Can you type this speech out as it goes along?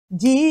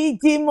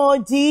Jíjí mo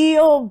jí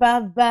ó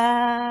bàbá,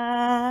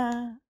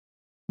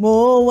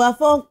 mo wá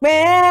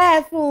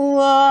fọpẹ́ fún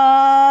ọ.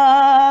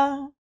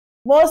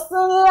 Mo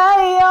sùn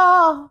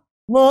láyọ̀,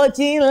 mo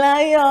jí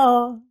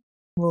láyọ̀,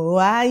 mo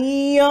wá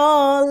yìn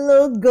ọ́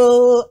lógo.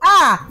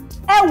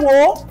 Ẹ wò,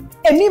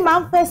 èmi máa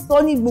ń fẹ́ sọ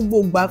ní gbogbo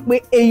ìgbà pé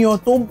èèyàn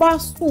tó bá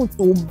sùn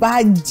tó bá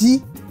jí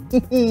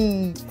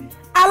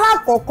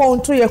alákọ̀ọ́kọ́ ohun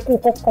tó yẹ kó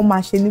kọ́kọ́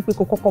máa ṣe ni pé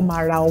kó kọ́kọ́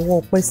máa ra ọwọ́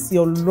ọpẹ́ sí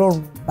Ọlọ́run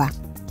bá.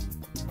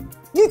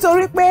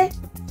 Nítorí pé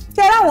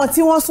ṣé láwọn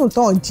tí wọ́n sùn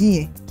tán jí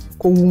yẹn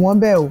kò wù wọ́n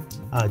bẹ́ẹ̀ o.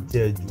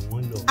 Àjẹjù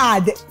wọn lọ.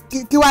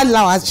 Kí wàá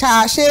la wà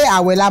ṣé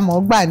àwẹ̀ la mọ̀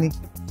ọ́ gbà ni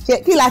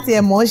kí láti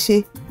ẹ̀ mọ̀ ọ́ ṣe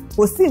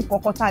kò sí nǹkan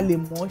kan tá a lè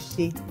mọ̀ ọ́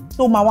ṣe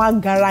tó máa wá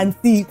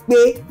garanti pé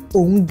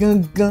òun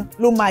gangan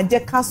ló máa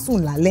jẹ́ ká sùn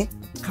lálẹ́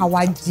ká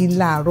wá jí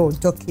láàárọ̀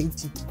ọjọ́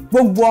kejì.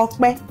 Gbogbo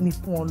ọpẹ́ ni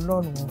fún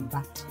Ọlọ́run ọba.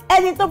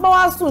 Ẹni tó bá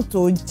wá sùn tó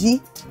jí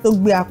tó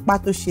gbé apá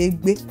tó ṣe é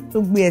gbé tó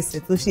gbé ẹsẹ̀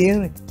tó ṣe é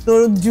rìn tó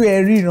ju ẹ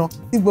ríran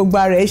tí gbogbo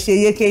ara ẹ ṣe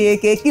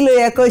yékéyéké kí ló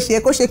yẹ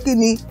kó ṣe kí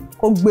ni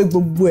kó gbé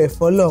gbogbo ẹ̀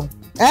fọ́lọ́run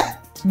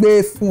gbé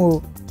fún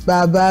o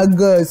bàbá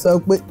God sọ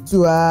pé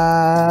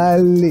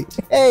tuale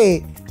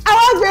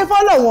àwọn gbé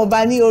fọ́lọ́run ọba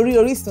ní orí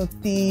Orísun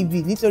TV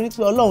nítorí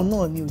pé Ọlọ́run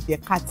náà ni ò jẹ́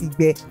ká ti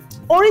gbẹ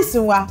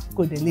Orísun wa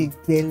kò dẹ̀ lè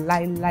gbẹ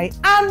láéláé.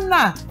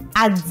 Anna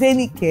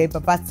Adéníkẹ́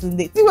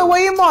Babátúndé tí gbogbo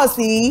yín mọ̀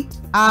sí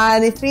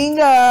Honey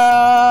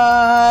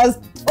Fingers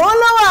òun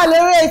ló wà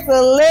lórí ètò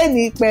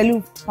lẹ́ni pẹ̀lú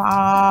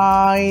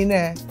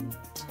finest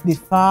the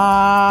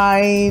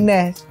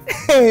finest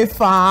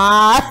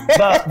fine.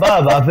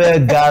 Bàbá fẹ́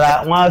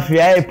gara wọ́n á fi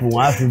hype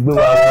wọ́n á fi gbé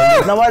wa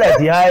wọlé nọ́mọ́lẹ̀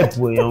tí hype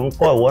èèyàn ń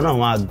kọ́ ìwọ náà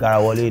wọ́n á gara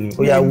wọlé ni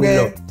ó yá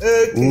wúlọ̀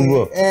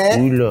wúbọ̀.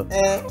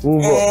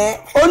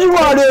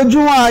 Ojúmọ́ ire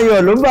ojúmọ́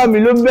ayọ̀ ló bá mi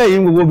ló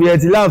bẹ̀yìn gbogbo bí ẹ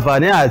ti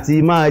láǹfààní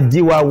àti máa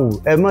jí wa wò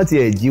ẹ mọ̀ tí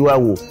ẹ jí wa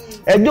wò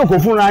ẹ jókòó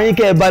fúnra yín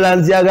kẹ́ ẹ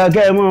balance aga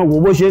kẹ́ ẹ mọ̀ wò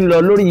bó ṣe ń lọ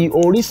lórí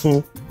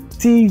Orísun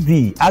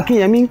TV.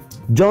 Akínyẹmí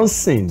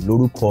Johnson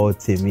lórúkọ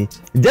tèmi.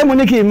 Ǹjẹ́ mo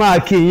ní kí n máa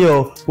kí yín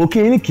o mo kí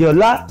yín ní kí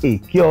ọlá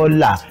èkí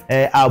ọlà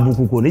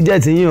àbùkù kò ní jẹ́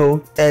tiyín o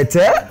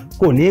ẹ̀tẹ́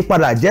kò ní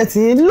padà jẹ́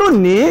tiyín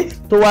lónìí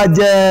tó wá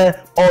jẹ́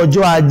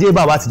ọjọ́ ajé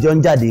bàbá àtijọ́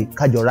ń jáde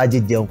kájọ rájé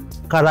jẹun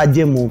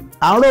kárajé mu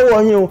à ń rówó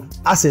yín o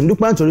a sì ń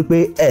dúpẹ́ nítorí pé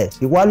ẹ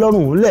fi wá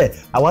lọ́rùn ńlẹ̀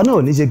àwa náà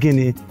ò ní ṣe kí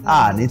ni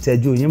a ní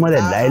tẹ́jú yín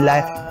mọ́lẹ̀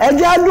láéláé ẹ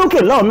jẹ́ àdókè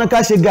lọ́rùn náà ká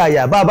ṣe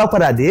gààyà bá a bá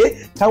padà dé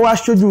ká wá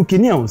ṣojú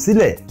kinní ọ̀hún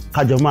sílẹ̀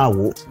kájọ máa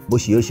wò bó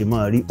ṣe yóò ṣe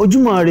máa rí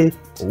Ojúmọ́ Ire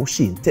òun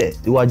sì ń tẹ̀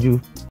síwájú.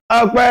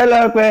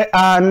 ọpẹ́lọpẹ́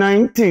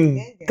anointing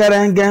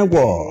kẹrẹ́ngẹ́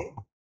wọ̀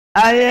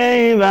ayé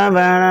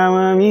ìbàbà ara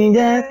wọn mi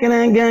jẹ́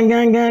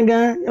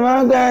kẹrẹ́ngẹ́ngẹ́ngẹ́ wọ́n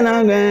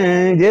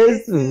gbẹ́nàgbẹ́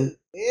Jésù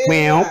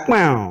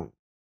pẹ̀ọ́pẹ̀ọ́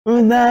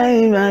ń dá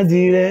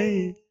ìbàdí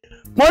rẹ̀.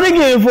 mo ní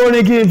kí n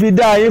forin kí n fi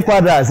dá yín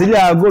padà sílé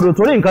agodo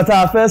torí nǹkan tá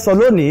a fẹ́ sọ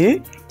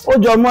lónìí ó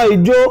jọ mọ́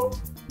ijó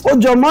ó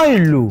jọ mọ́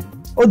ìlú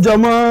ó jọ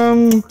mọ́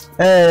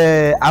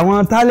àwọn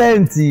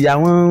tálẹ́ǹtì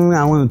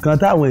àwọn nǹkan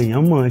táwọn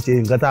èèyàn mọ̀ ṣe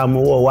nǹkan tá a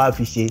mọwọ́ wa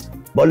fi ṣe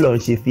bọ́lọ̀ ń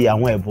ṣe fi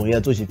àwọn ẹ̀bùn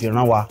yẹn tó ṣe fi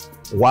rán wa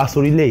wá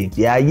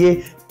sórílẹ̀-èdè ayé.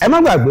 ẹ má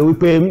gbàgbé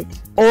wípé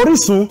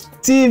Orísun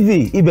TV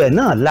ibẹ̀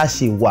náà la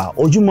ṣe wà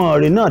Ojúmọ́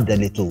Ire náà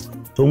dẹ̀lẹ̀tò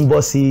tó ń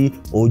bọ́ sí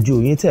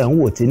ojú yín tẹ̀ ń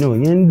wò tínú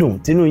yín ń dùn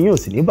tínú yín ò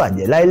sì ní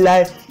bàjẹ́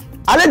láéláé.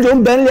 àlejò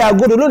ń bẹ nílé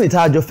agodo lónìí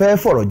tá a jọ fẹ́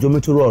fọ̀rọ̀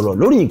jomitoro ọ̀rọ̀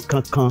lórí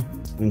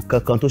nǹkan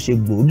kan tó ṣe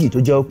gbòógì tó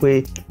jẹ́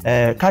pé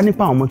ká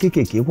nípa àwọn ọmọ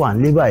kéékèèké wà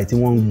nílé báyìí tí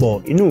wọ́n ń gbọ́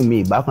inú mi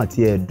ìbákan tí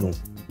ẹ dùn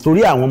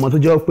torí àwọn ọmọ tó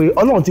jẹ́ pé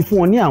Ọlọ́run ti fún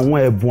wọn ní àwọn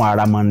ẹ̀bùn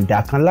àràmàǹdà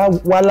kan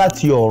wá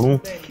láti ọ̀run.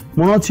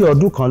 mo rántí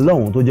ọdún kan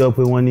lọ́hùn tó jẹ́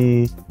pé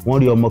wọ́n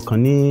rí ọmọ kan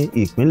ní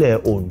ìpínlẹ̀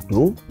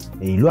Ondo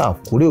ìlú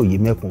Àkúrẹ́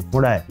Òyèmẹ́kùn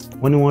fúnra ẹ̀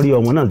wọ́n ní wọ́n rí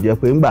ọmọ náà tó jẹ́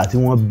pé ńgbà tí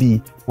wọ́n bí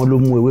wọ́n ló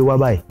mú ewé wá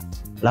báyìí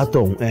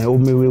látọ̀hún ó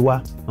méwé wá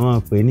wọ́n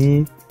pè ní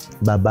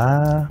bàbá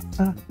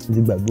ti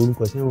gbàgbé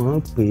orúkọ tí wọ́n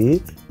pè é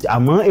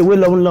àmọ́ ewé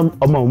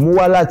ọmọ òun mú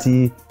wá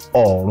láti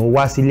ọ̀run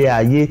wá sílé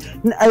ayé.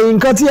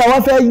 nǹkan tí a wá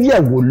fẹ́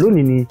yẹ̀wò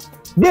lónìí ni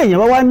bí èèyàn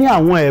bá wá ní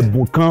àwọn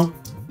ẹ̀bùn kan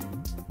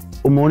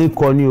ọmọ orin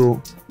kọ ni o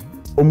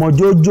ọmọ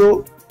jójó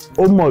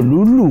ọmọ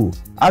lúlù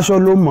aṣọ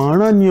ló mọ̀ ọ́n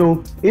rán ni o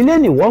ilé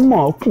nìwọ́ mọ̀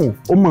ọ́ kùn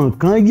ọmọ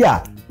nǹkan yà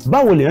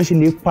báwo lèèyàn ṣe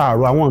lè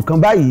pààrọ̀ àwọn nǹkan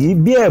báyìí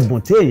bí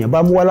ẹ̀bùn tí èèyàn bá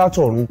mú wá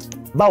látọ̀run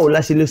báwo la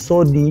ṣe lè sọ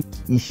ọ́ di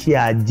iṣẹ́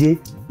ajé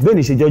bẹ́ẹ̀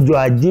ni ìṣèjọ́jọ́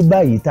ajé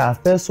báyìí tá a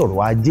fẹ́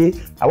sọ̀rọ̀ ajé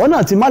àwọn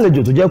náà ti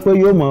málejò tó jẹ́ pé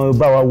yóò mọ̀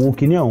bá wa wo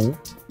kinní ọ̀hún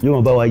yóò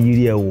mọ̀ bá wa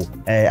yiri ẹ̀ wò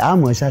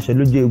àmọ́ ṣaṣọ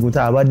lójú eegun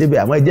tá a bá débẹ̀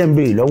àmọ́ ẹ jẹ́ ń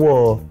béèrè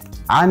lọ́wọ́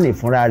Annie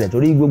fúnra rẹ̀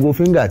torí gbogbo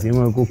fíńgà tí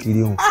wọ́n kó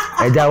kiri hàn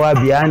ẹja wa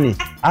bí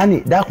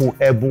Annie dákun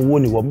ẹ̀bùn wo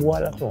ni wọ́n mú wá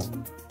látọ̀.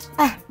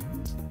 ẹ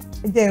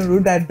jẹ́ ń ro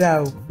dáadáa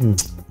o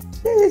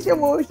ṣé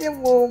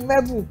mo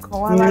mẹ́bùn kan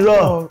wá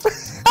látọ̀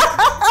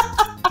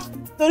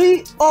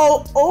torí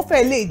ó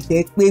fẹ́ lè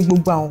jẹ́ pé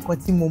gbogbo àwọn nǹkan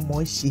tí mo mọ̀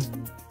ọ́ ṣe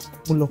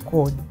mo lọ kọ́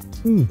ọ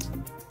ni.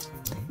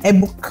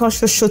 ẹ̀bùn kan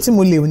ṣoṣo tí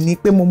mo lè ní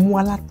pé mo mú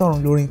wá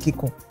látọ̀run lórin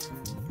kíkọ.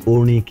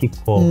 orin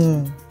kíkọ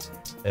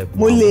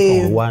mo lè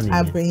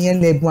àbẹ̀yẹn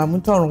lẹ̀bùn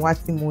àmútọ̀runwá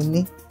tí mo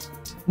ní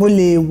mo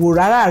lè wò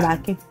rárá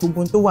kí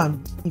gbogbo tó wà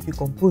kí n fi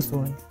compose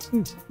orin.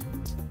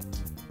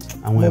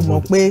 mo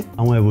mọ̀ pé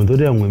àwọn ẹ̀bùn tó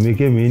dẹ̀ wọ̀n mí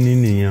kémi ní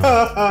nìyẹn.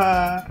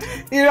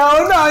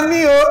 ìràwọ̀ náà ní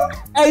o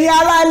ẹ̀yin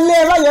ará ilé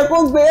ẹ má yẹ kó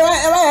gbé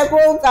ẹ má yẹ kó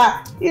kà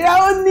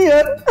ìràwọ̀ ní o.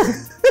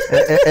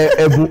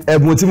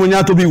 ẹ̀bùn tí mo ní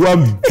á tó bí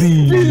 1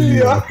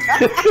 billion.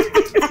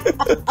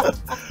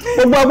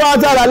 gbogbo agbára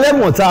tá a ra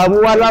lẹ́mọ̀ tá a mú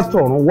wá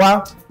látọ̀run wá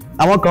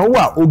àwọn kan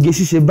wà oge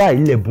ṣíṣe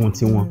báyìí lẹ̀bùn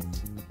tiwọn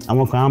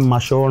àwọn kan á máa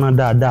ṣọ́rán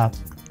dáadáa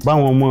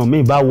báwọn ọmọ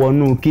mi bá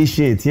wọnú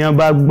kíṣìn tí wọ́n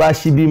bá gbá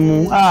síbí mú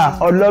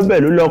ọlọ́bẹ̀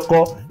ló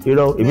lọ́kọ́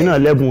irọ́ èmi náà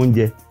lẹ́bùn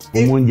oúnjẹ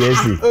òun oúnjẹ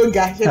sì. ó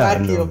ga ṣé wàá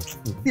kí ọ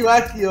kí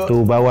wàá kí ọ tó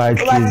bá wá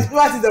kí tó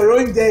bá ti dọ̀rọ̀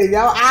oúnjẹ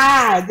ìyá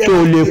tó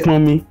lè pọn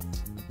mi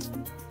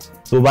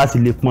tó bá ti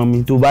lè pọn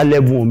mi tó bá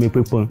lẹ́bùn omi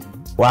pípọn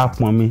wàá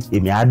pọn mi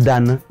èmi á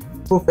dáná.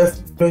 ó fẹ́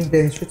fún oúnjẹ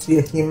ní ṣó ti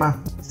yẹ kí n máa.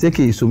 ṣé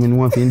kì í somi ni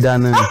wọ́n fi ń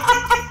dáná ni.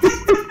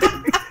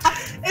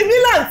 èmi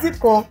láǹtí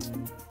kan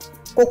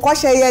kò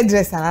kọ́ṣẹ́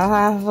hairdresser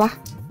rárá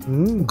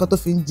nǹkan tó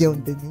fi ń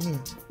jẹun tèmi nìyẹn.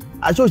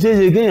 aṣọ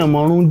ṣeéṣe kéèyàn mọ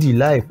ọrùn dì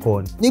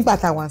láìkọ ni. nígbà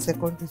tá a wà ní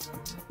secondary school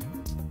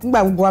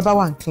nígbà gbogbo wa bá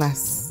wà ní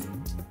class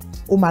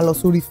ó máa lọ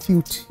sórí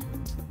field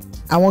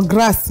àwọn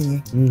grass yẹn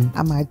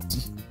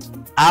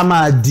a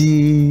máa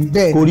di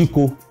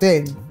koríko.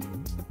 bẹ́ẹ̀ni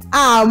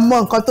a mọ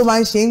nǹkan tó máa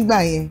ń ṣe ń gbà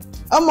yẹn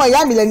ọmọ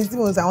ìyá mi lẹni tí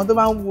mò ń sọ àwọn tó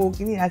bá ń wo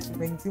kíní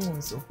àṣìbẹ̀ni tí mò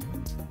ń sọ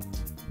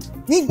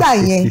nígbà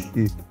yẹn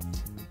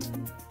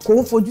kò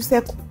ń fojú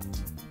sẹ́kù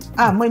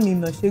àmọ́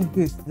ènìyàn ṣe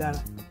gbèsè lára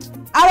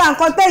ara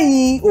nǹkan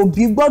tẹ̀yìn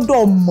òbí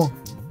gbọ́dọ̀ mọ̀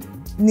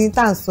ní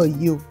tá à ń sọ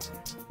yìí o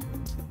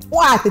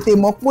wọ́n á tètè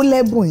mọ̀ pé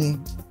lẹ́bùn yẹn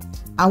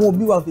àwọn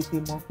òbí wa ò tètè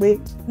mọ̀ pé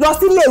lọ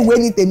sílé ìwé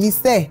ni tèmi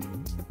sẹ́ẹ̀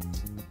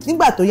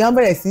nígbà tó yá ń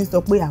bẹ̀rẹ̀ sí sọ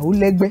pé àwọn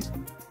lẹ́gbẹ́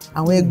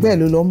àwọn ẹgbẹ́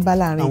ló lọ ń bá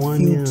láàrin field. àwọn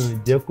ni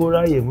jẹ́ kó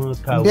ráyè mọ́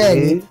kàwé.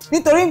 bẹ́ẹ̀ni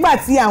nítorí nígbà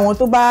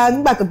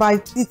tó bá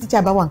tí tíṣà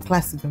bá wà ní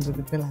kíláàsì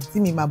gbẹ̀ngbẹ̀ngbẹ̀ tí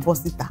mi máa bọ́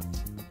síta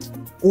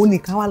òun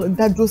nìkan wá lọ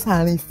dájú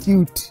sáàrin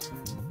field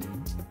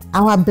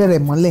àwọn abẹ́rẹ́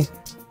mọ́lẹ̀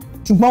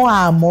ṣùgbọ́n wọn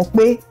à mọ̀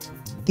pé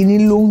kíní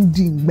ló ń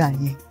di ìgbà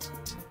yẹn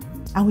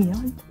àwọn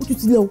èèyàn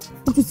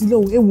ó tún ti lọ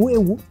ewu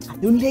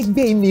àti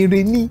olẹ́gbẹ́ ìmèrè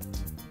ní.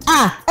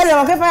 ẹ̀rẹ̀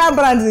wọn fẹ́fẹ́ yá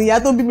brand ìyá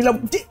tó bí mi lọ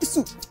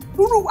Jésù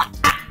rúrú wa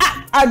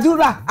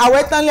àdúrà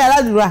àwẹ̀ tán lé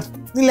aládùúrà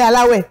nílé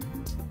aláwẹ̀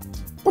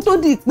ó tó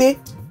di pé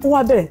ó wá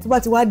bẹ̀rẹ̀ tó bá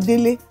ti wá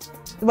délé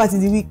tó bá ti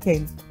di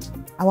weekend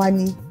àwa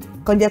ni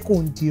kàn jẹ́ kó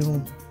ń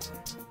dirun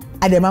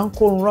àdẹ̀ máa ń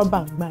kórun rọ́bà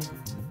gbà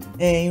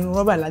yẹn irun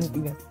rọ́bà lánàá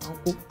ìgbìyànjú máa ń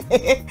kó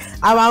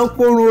a máa ń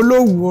kórun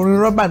olówù orin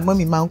rọ́bà mọ́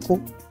mi máa ń kó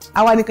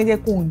àwa ni kàn jẹ́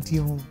kó ń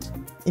dirun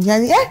èmi á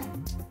ní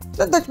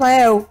don't touch my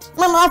hair o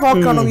máa fọ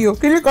ọkàn mi o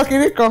kiri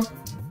kan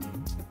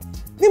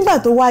nígbà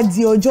tó wá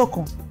di ọjọ́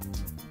kan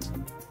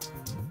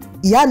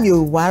ìyá mi ò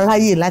wá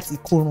ráyè láti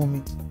kórun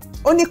mi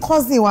ó ní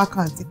cousin wa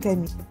kan àti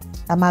Kẹ́mi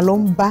a máa lọ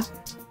ń bá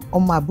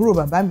ọmọ àbúrò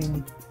bàbá mi ni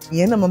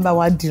ìyẹn náà máa ń bá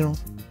wa dirun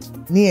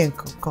ní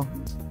ẹ̀ẹ̀kọ̀ọ̀kan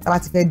tá a bá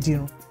ti fẹ́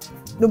dirun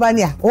ló bá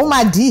ní òun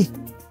máa dì í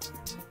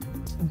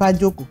bá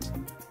jókòó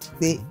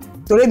pé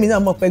torí èmi náà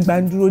mọ̀ pé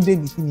gbàǹdúró dè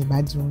mí tí mi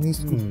bá dirun ní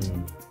sùn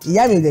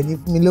ìyá mi ò dẹ̀ ní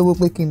fún mi lówó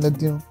pé kí n lọ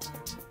dirun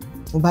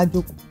mo bá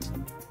jókòó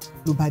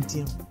ló bá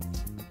dirun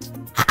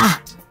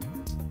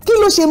kí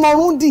ló ṣe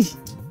mọrún dì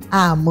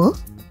àmọ́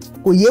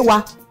kò yé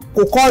wa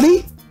kò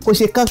kọrí kò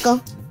ṣe kankan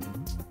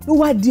ló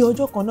wá di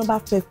ọjọ́ kan náà bá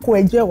fẹ́ kó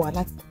ẹjọ́ ẹ̀ wá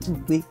láti tù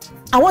pé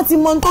àwọn ti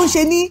mọ ohun tó ń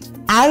ṣe ní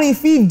àárín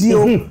fíìdì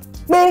o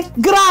pé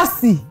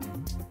gíláàsì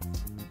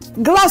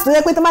tó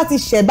yẹ pé tó bá ti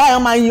ṣẹ̀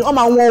báyìí wọ́n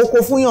máa wọn oko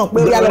fún yàn pé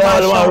ó yá lọ máa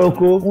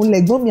ṣọ́ òun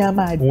lẹ̀gbọ́n mi á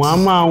máa dì wọ́n á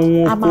máa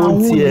wọn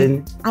oko tiẹ̀ ni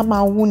á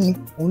máa wún ni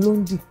òun ló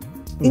ń dì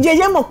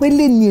ìjẹ́jẹ́ mọ̀ pé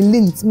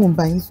léni tí mò ń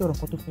bá yín sọ̀rọ̀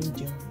kan tó fi ń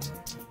jẹun.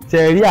 ṣe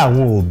rí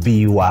àwọn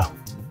òbí wa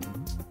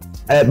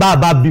bá a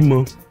bá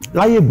bímọ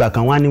láyé ìgbà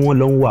kan wá ní wọ́n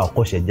lọ ń wo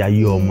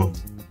àkọsẹ̀jáyé ọmọ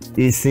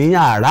ìsìn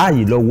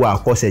àráàyè lọ wo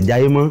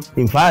àkọsẹ̀jáyé mọ́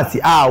in fact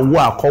àwọ̀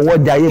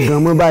àkọwọ́jáyé gan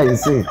mọ́ báyìí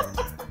sìn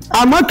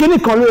àmọ́ kínní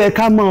kan ló yẹ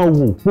ká máa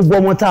wò gbogbo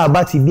ọmọ tá a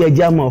bá ti bí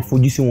ẹjẹ́ á máa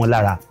fojú sí wọn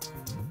lára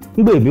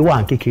nígbà èmi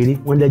wà kékeré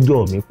wọ́n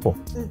lẹ́jọ́ mi pọ̀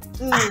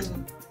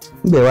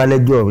nígbà ìwà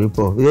lẹ́jọ́ mi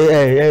pọ̀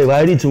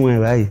ìwà rí tiwọn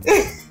ẹ̀ báyìí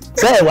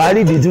sẹ́ẹ̀ wá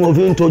rí ìdí tí mo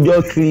fi ń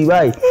tojọ́ kiri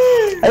báyìí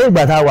ayé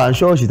ìgbà tá a wà ní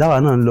ṣọ́ọ̀ṣì táwa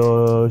náà ń lọ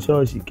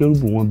ṣọ́ọ̀ṣì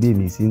kérúbù wọn bí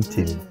èmi sí ń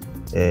tèmi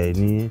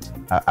ní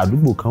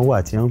àdúgbò kan wà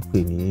tí wọ́n ń pè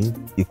ní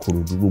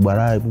Ìkòròdú gbogbo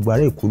ará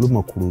Èkó ló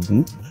mọ̀ Kòròdú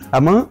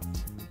àmọ́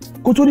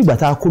kó tó dìgbà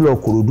tá a kó lọ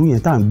Kòròdú yẹn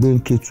tá à ń gbé ń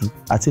Kétu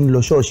àti ń lọ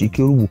ṣọ́ọ̀ṣì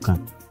kérúbù kan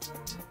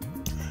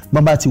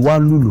bàbá ti wá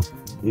ń lùlù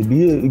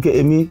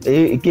èmi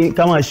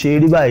ká máa ṣe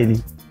eré báyìí ni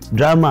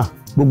drama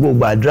gbogbo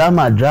ìgbà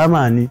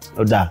drama ni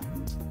ọ̀dà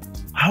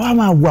àwa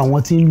máa wo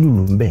àwọn tí ń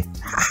lùlù ń bẹ̀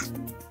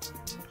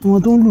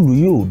àwọn tó ń lùlù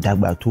yóò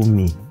dàgbà tó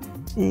mi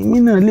èmi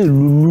náà lè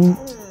lùlù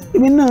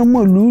èmi náà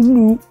mọ̀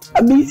lùlù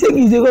àbí ṣé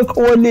kìí ṣe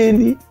kọ́kọ́ wọlé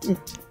ni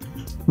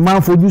máa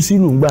ń fojú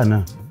sínú ìgbà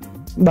náà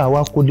nígbà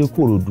wá kó dé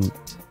Kòròdú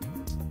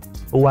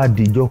ó wá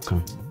dijọ́ kan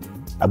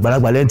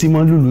àgbàlagbà lẹ́ni tí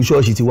wọ́n lùlù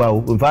ṣọ́ọ̀ṣì ti wá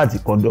o in fact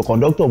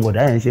kọ̀ǹdọ́tọ̀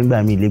bọ̀dá yẹn ṣe ń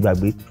gbà mí ilé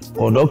gbàgbé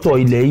kọ̀ǹdọ́tọ̀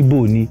ilẹ̀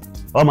Ìgbò ni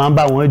wọ́n máa ń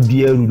bá wọn di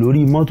ẹrù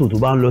lórí mọ́tò tó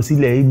bá ń lọ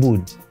sílẹ̀ Ìgbò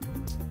ni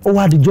ó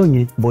wá dijọ́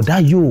yẹn bọ̀dá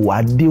yóò wá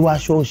dé wá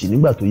ṣọ́ọ̀ṣì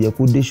nígbà tó yẹ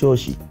kó dé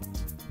ṣọ́ọ̀ṣì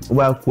ó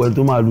bá kó ẹni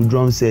tó máa lu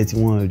drum set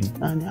wọn rí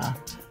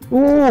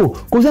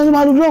kò sẹ́ni tó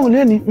máa lu drum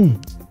lẹ́ni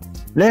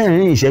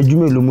lẹ́yìn ìṣẹ́jú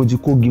mélòó mo ti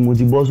kógi mo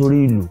ti bọ́ sórí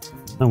ìlú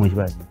náà mo ṣe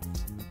báyìí.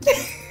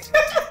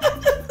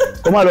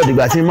 kó má lọ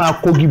dìgbà tí máa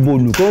kógi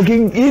bolù kó kí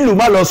ìlú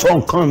má lọ sọ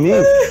nǹkan mi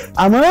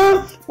àmọ́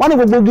wọ́n ní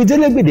gbogbo igi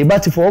télégbèdè bá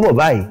ti fọwọ́ bọ̀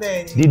báyìí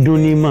dídùn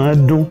ni máa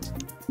dún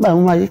báyìí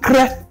mo máa yí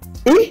kírẹ́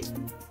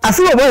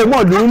àfihàn yìí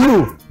mọ̀ lùlù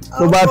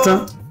tó bá tán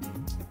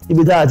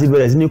ibi tá a ti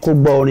bẹ̀rẹ̀ sí ní kó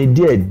gbọ́ orin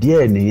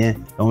díẹ̀ nìyẹn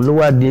àwọn ló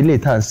wá di ilé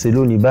tá à ń ṣe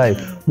lónìí báyìí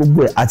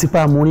gbogbo ẹ̀ àti pa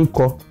amúrin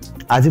kọ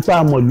àti pa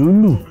amọ̀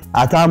lùlù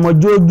àtàmọ̀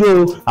jójó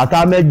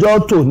àtàmẹjọ́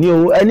tò ní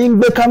o ẹni ń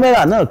gbé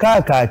kámẹ́rà náà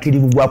káàkiri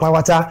gbogbo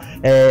apáwátá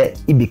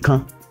ibì kan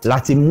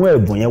láti mú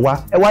ẹ̀bùn yẹn wá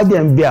ẹ wá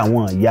jẹ́ ń bẹ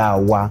àwọn ìyá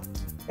wa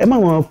ẹ má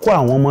wọn kó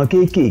àwọn ọmọ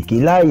kéékèèké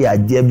láyà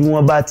jẹ bí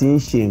wọ́n bá ti ń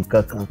ṣe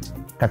nǹkan kan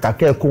kàkà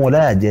kẹ́ ẹ kó wọn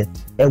láyà jẹ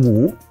ẹ wò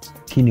ó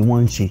kí ni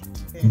wọ́n ń ṣe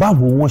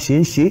báwo wọ́n ṣe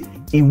ń ṣe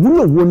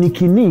ìwúlò wo ni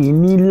kinní yìí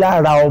ní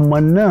lára ọmọ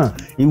náà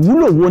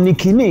ìwúlò wo ni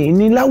kinní yìí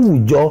ní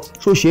láwùjọ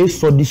tó ṣe é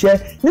sọ díṣẹ́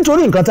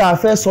nítorí nǹkan tá a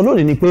fẹ́ sọ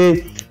lónìí ni pé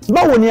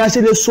báwo ni a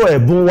ṣe lè sọ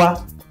ẹ̀bùn wa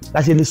la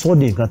ṣe lè sọ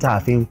di nǹkan tá a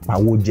fi ń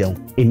pawó jẹun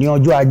èní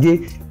ọjọ́ ajé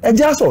ẹ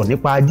já sọ̀rọ̀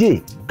nípa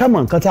ajé ká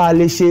mọ̀ nǹkan tá a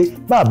lè ṣe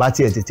bá a bá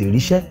tiẹ̀ tètè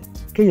ríṣẹ́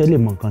kéèyàn lè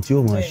mọ nǹkan tí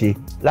ó máa ṣe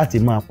láti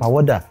máa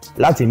pawọ́dà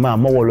láti máa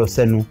mọ́wọ́ lọ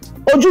sẹ́nu.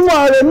 Ojúmọ́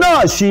Ire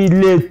náà sì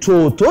lè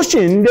tò tó sì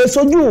ń dé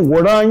sójú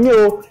ìwòran yín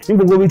o ní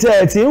gbogbo ibi tẹ́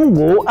ẹ ti ń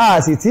wò ó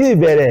a sì tí ì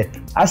bẹ̀rẹ̀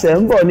a sì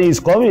ń bọ̀ ní is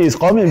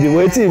coming be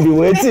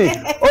waiting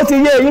ó ti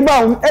yé eyín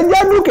báwọn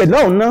ẹjẹ́ dúkè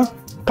náà ná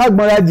ká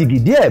gbọ́nra jìgì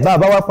díẹ̀ bá a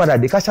bá wá padà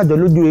dé ká ṣàjọ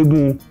lójú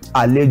eégún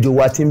àlejò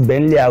wa ti ń bẹ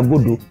ńlé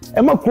agodo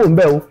ẹ mọ̀ kúrò ń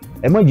bẹ̀ o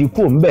ẹ mọ̀ yìí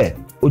kúrò ń bẹ̀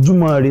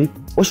Ojúmọ́ Ire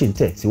ó sì ń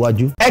tẹ̀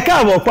síwájú. ẹ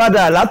káàbọ̀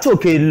padà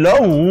látòkè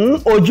lọ́hùn-ún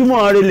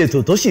Ojúmọ́ Ire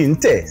lètò tó sì ń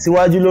tẹ̀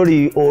síwájú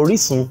lórí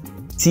Orisun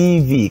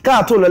TV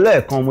káàtó lọ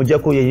lẹ́ẹ̀kan mo jẹ́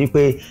kó yé yín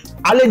pé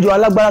àlejò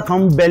alágbára kan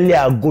ń bẹ́lẹ̀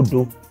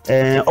agodo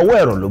ọwọ́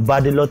ẹ̀rọ ló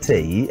bá dé lọ́tẹ̀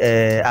yìí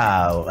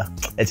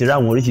ẹ ti rí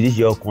àwọn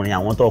oríṣiríṣi ọkùnrin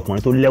àwọn tó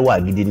ọkùnrin tó lẹ́wà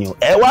gidi ni o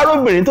ẹ wá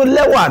róbìnrin tó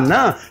lẹ́wà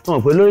náà wọ́n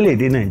mọ̀ pé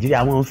lórílẹ̀‐èdè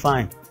Nàìjíríà wọ́n ń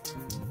fine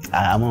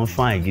àmọ́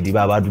fine gidi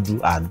bá a bá dúdú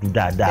àdú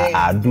dáadáa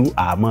àdú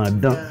àmọ́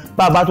dán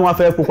bá a bá tún wá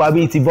fẹ́ pupa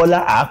bíi ti Bọ́lá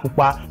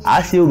àápupa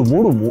àá ṣe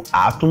rùmúrùmú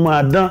àátún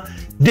máa dán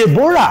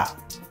Deborah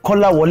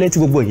Kọ́láwọlé tí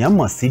gbogbo èèyàn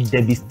mọ̀ sí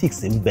DebbySticks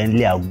ń bẹ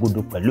nílé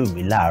agodo pẹ̀lú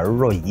mi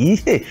láàárọ̀ yìí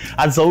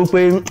a ti sọ wípé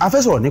a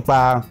fẹ́ sọ̀rọ̀ nípa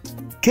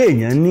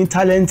kéèyàn ní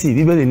tálẹ́ǹtì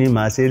Bíbélì ní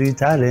màá ṣe rí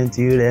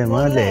tálẹ́ǹtì rẹ̀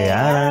mọ́lẹ̀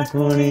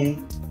arákùnrin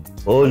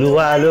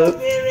Olúwa ló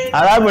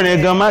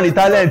arábìnrin gan máa rí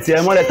tálẹ́ǹtì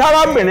ẹ̀ mọ́lẹ̀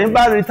tárábìnrin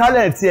bá rí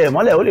tálẹ́ǹtì ẹ̀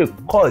mọ́lẹ̀ ó lè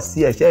kọ̀ sí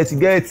ẹ̀ṣẹ́ ti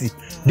gẹ́ẹ̀tì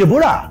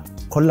Deborah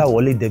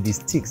Kọ́láwọlé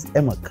DebbySticks ẹ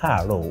mọ̀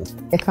káàárọ̀ o.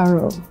 ẹ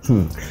káàárọ̀.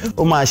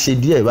 ó máa ṣe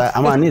díẹ̀ báyìí a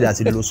máa ní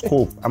ìdásí lo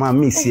scope a máa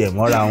mix ẹ̀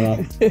mọ́ra wọn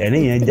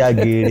ẹ̀rín yẹn já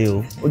geere o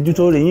ojú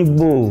tó rí yín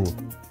gbòò.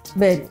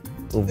 bẹ́ẹ̀ni.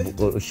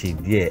 ó ṣe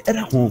díẹ̀ ẹ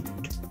dákun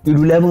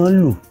ìlù lẹ máa ń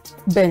lù.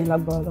 bẹ́ẹ̀ni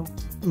lágbára lọ.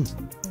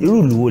 irú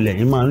ìlù wo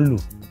lẹ̀yin máa ń lù.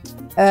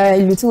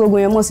 ìlù tí gbogbo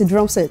yẹn mọ̀ sí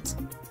drum set.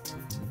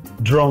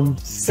 drum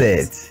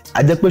set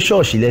a jẹ́ pé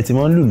ṣọ́ọ̀ṣì lẹ ti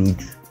máa ń lùlù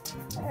jù.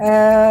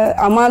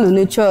 a máa lù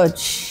ní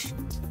church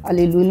a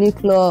lè lù ní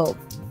club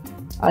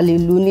a lè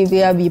lù ní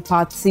bí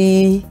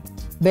party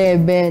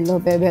bẹ́ẹ̀ lọ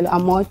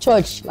àmọ́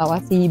church làwa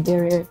ti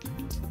bẹ̀rẹ̀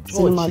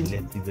sinimá lù. church lẹ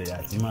ti bẹ̀rẹ̀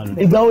àti máa lù.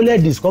 ìgbà wo lẹ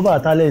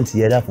discover talent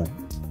yẹn dákun.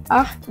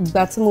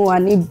 ìgbà tí mo wà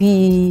ní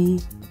bíi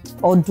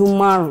ọdún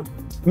 5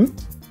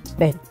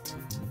 bẹ́ẹ̀.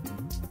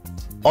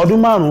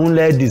 ọdún 5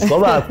 lẹ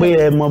discover pé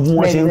ẹ mọ bí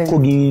wọ́n ṣe ń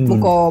kógi lù.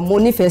 mo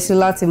nífẹ̀ẹ́ sí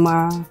láti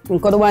máa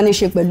nǹkan tó bá ní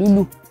ṣe pẹ̀lú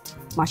lù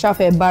màá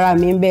ṣàfẹ́ bára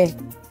mi ń bẹ̀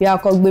bí a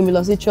kọ́ gbé mi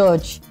lọ sí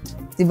church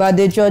tí bá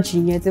dé church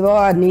yẹn tí bá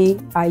wà ní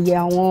ààyè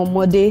àwọn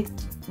ọmọdé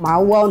màá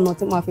wá ọ̀nà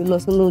tí màá fi lọ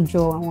sínú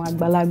ìjọ àwọn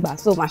àgbàlagbà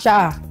so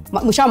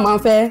mo ṣáà máa ń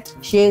fẹ́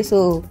ṣe so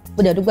mo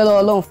dẹ̀ dúpẹ́ lọ́wọ́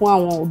Ọlọ́run fún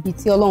àwọn òbí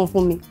tí Ọlọ́run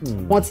fún mi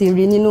wọ́n ti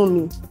rí nínú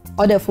mi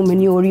wọ́n dẹ̀ fún mi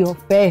ní orí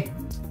ọ̀fẹ́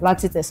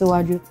láti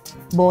tẹ̀síwájú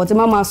but tí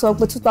máa sọ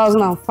pé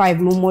 2005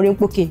 mo mọ̀ rí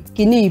pòkè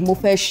kíní yìí mo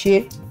fẹ́ ṣe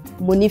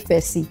mo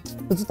nífẹ̀ẹ́ sí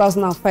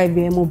 2005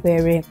 yẹn mo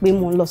bẹ̀rẹ̀ pé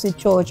mo ń lọ sí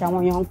church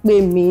àwọn èèyàn ń pè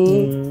mí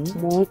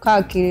mo ń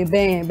káàkiri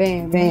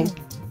bẹ́ẹ̀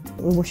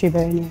bó ṣe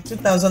bẹ̀rẹ̀ ni.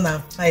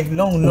 2005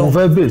 lọ́hùn. mo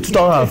fẹ́ bèèrè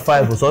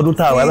 2005 sọdún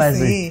tá a wá báyìí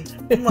sí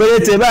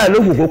péréte báyìí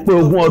lókùn kó pé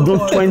ogún ọdún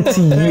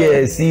 20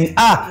 years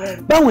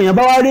báwọn èèyàn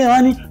bá wá rí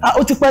wọn ní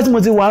ó ti pẹ́ tí mo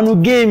ti wà nú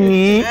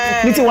géèmì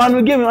ní ti wà nú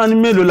géèmì wọn ní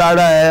mélòó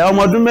lára ẹ ọmọ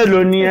ọdún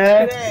mélòó ni ẹ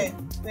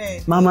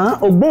màmá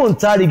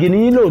ògbóǹtarìgì ní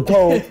yín lóòótọ́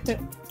o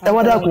ẹ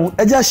wá dákun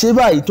ẹ já ṣe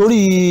báyìí torí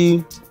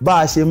bá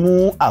a ṣe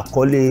mú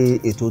àkọlé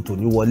ètò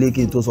tòní wọlé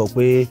kí n tó sọ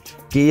pé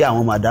kí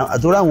àwọn madam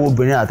àtúrò àwọn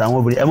obìnrin àtàwọn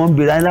obìnrin ẹ mọ ń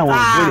bira ní àwọn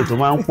ìbéèrè tó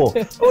máa ń pọ̀.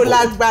 ó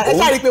lágbára ẹ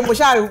ṣáà rí i pé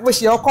mo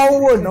ṣe ọkọ ń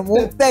wò náà mo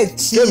ń bẹ̀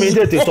tí. kémi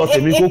tètè sọ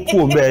tèmi kó kú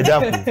òun bẹ́ẹ̀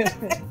dákun.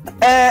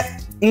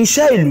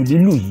 iṣẹ́ ìlù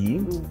lílù yìí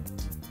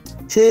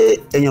ṣé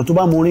èèyàn tó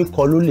bá mọ orin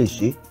kọ ló lè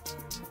ṣe.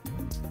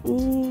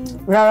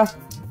 rárá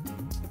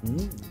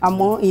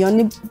àmọ́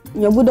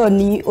èèyàn gbọ́dọ̀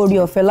ní orí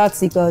ọ̀fẹ́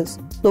láti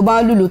tó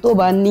bá lùlù tó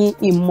bá ní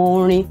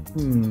ìmọ̀ orin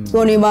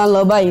tó ní bá ń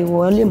lọ báyìí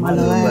wọ́n lè máa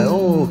lọ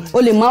báyìí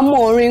o lè má mọ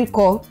orin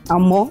kọ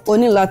àmọ́ o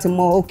ní láti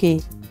mọ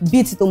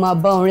beat tó máa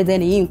bá orin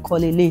tẹ́ni yìí ń kọ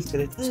lélẹ̀.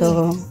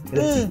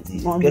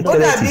 ó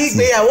dàbí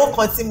ìgbéyàwó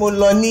kan tí mo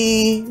lọ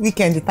ní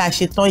weekend tá a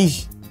ṣe tán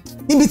yìí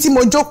níbi tí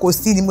mo jókòó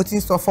sí ni mo ti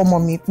ń sọ fọ́mọ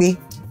mi pé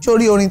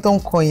sórí orin tó ń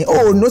kọ yẹn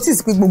ó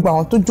notice pé gbogbo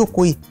àwọn tó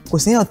jókòó yìí kò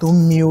síyàn tó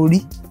ń mi orí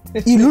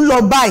ìlú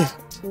lọ báyìí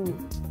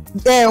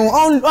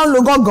wọ́n ń lo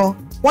gángan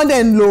wọ́n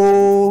dẹ̀ ń lo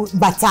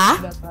bàtà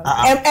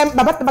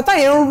bàtà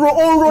yẹn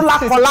ń ro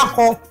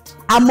lákọlákọ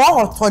àmọ́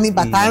ọ̀tọ̀ ni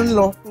bàtà ń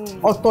lọ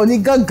ọ̀tọ̀ ni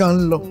gángan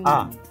ń lọ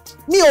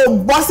mi ò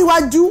bọ́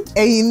síwájú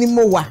ẹ̀yìn ni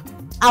mo wà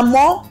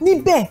àmọ́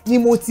níbẹ̀ ni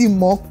mo ti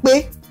mọ̀ pé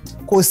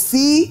kò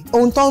sí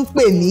ohun tó ń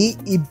pè ní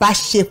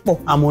ìbáṣepọ̀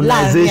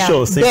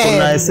harmonization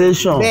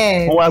synchronization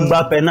wọ́n wá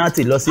gbá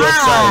penalty lọ sí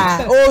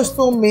offside. ó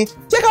sún mi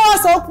ṣé ká wá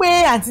sọ pé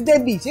àǹtí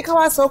Debbie ṣé ká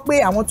wá sọ pé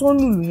àwọn tó ń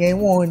lùlù yẹn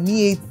wọn ò ní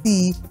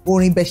etí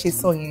orin bẹ́ẹ̀ ṣe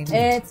sọ yẹn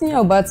ni.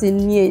 tíyàn bá ti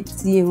ní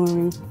etí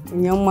orin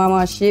èèyàn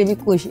máa ṣe bí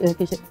kò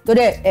ṣe tó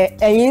dẹ̀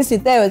ẹ̀yin ń sì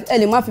tẹ́ ẹ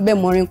lè má fi bẹ́ẹ̀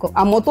mọrin kọ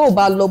àmọ́ tó o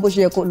bá lọ bó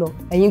ṣe yẹ kó lọ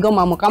ẹ̀yin gan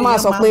máa mọ̀ ká máa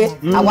sọ pé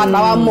àwa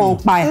táwa mọ̀ ń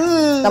pa ẹ̀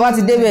táwa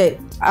ti débẹ̀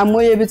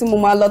àmọye ibi tí mo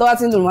máa lọ tó bá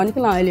ti ń lò wọ́n ní kí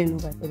làwọn ẹlẹ́nu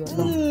bá ìtọ́jú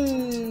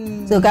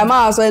ọlọ́run so ká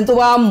máa sọ ẹni tó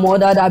bá mọ̀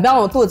dáadáa bí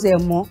àwọn tó tiẹ̀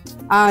mọ̀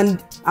and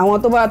àwọn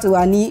tó bá ti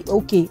wà ní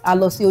òkè a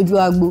lọ sí ojú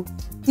agbo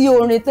tí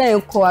orin tẹ́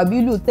ẹ̀ kọ àbí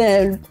ìlù tẹ́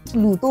ẹ̀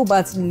lù tó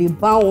bá ti lè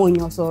bá àwọn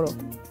èèyàn sọ̀rọ̀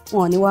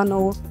wọn ò ní wá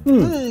náwó.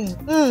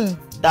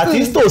 Tàbí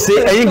tòṣe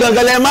ẹ̀yin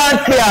gangan lẹ máa ń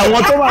pe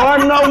àwọn tó máa wá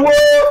náwó.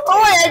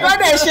 Owó yẹn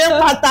gbọ́dọ̀ ṣe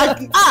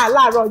pàtàkì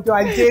láàárọ̀ ọjọ́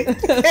ajé.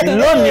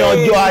 Lónìí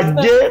ọjọ́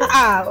ajé.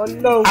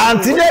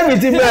 Àǹtí Debbie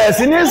ti bẹ̀rẹ̀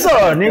sí ní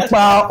sọ̀rọ̀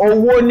nípa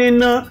owó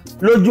níná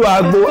lójú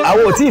agbo.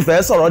 Àwọn ò tí ì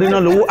fẹ́ sọ̀rọ̀ níná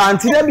lówó.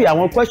 Àǹtí Debbie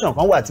àwọn question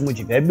kan wà tí mo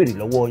jì fẹ́ béèrè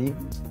lọ́wọ́ yín.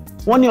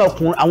 Wọ́n ní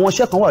ọkùnrin àwọn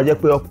iṣẹ́ kan wà jẹ́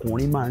pé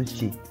ọkùnrin máa ń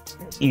ṣe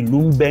ìlú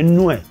ń bẹ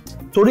nú ẹ̀.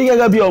 Torí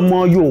gẹ́gẹ́ bí ọmọ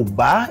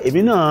Yorùbá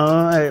èmi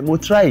náà mo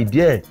try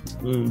díẹ̀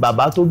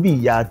bàbá tó bí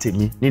ìyá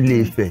tèmi nílé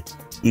Ifẹ̀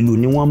ìlú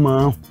ni wọ́n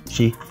máa ń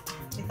ṣe.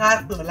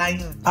 Ká pè ọ́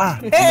láyàn.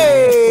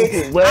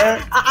 Well,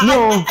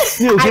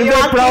 mi ò kí n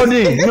fẹ́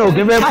prouding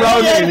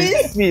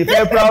mi ì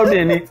fẹ́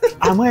prouding ni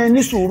àmọ́ ẹ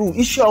ní sùúrù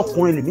iṣẹ́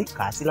ọkùnrin lèmi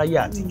kà á sí láyé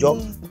àtijọ́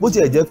bó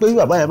tiẹ̀ jẹ́ pé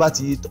bàbá yẹn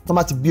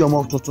bá ti bí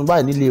ọmọ tuntun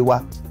báyìí nílé wa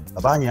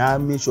bàbá yẹn á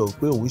make sure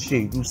pé òun ṣe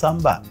ìlú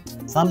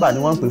samba ni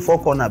wọ́n ń pè four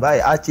corner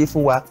báyìí á ṣe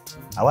fún wa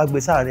àwa gbé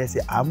sáàrin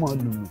ẹsẹ̀ àmọ́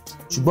lùlù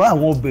ṣùgbọ́n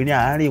àwọn obìnrin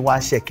àárín wa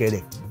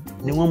ṣẹ̀kẹ̀rẹ̀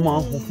ni wọ́n máa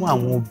ń hun fún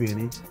àwọn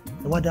obìnrin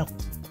ẹ wá dákun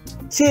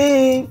ṣé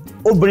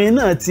obìnrin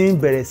náà ti ń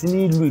bẹ̀rẹ̀ sí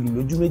ní lu ìlù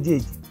lójú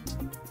méjèèjì.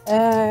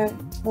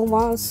 Mo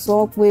máa ń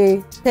sọ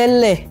pé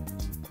tẹ́lẹ̀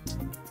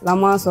la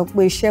máa ń sọ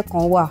pé iṣẹ́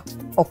kan wà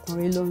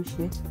ọkùnrin ló ń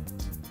ṣe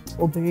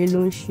obìnrin ló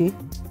ń ṣe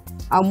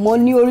àmọ́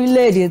ní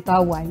orílẹ̀-èdè tá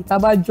a wà yìí tá a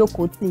bá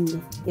jókòó tì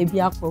yẹn ebi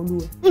á pa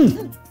olúwa.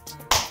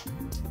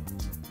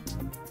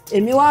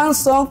 Èmi wá ń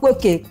sọ pé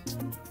kè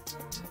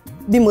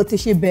bí mo ti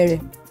ṣe bẹ̀rẹ̀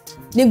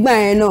nígbà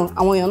yẹn náà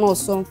àwọn èèyàn náà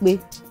sọ pé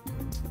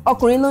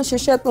ọkùnrin ló ń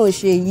ṣiṣẹ́ tó ń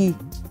ṣe yìí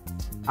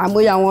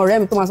àmọ́ àwọn ọ̀rẹ́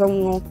mi tó máa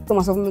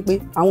sọ fún mi pé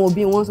àwọn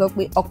òbí wọn sọ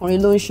pé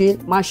ọkùnrin ló ń ṣe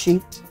má ṣe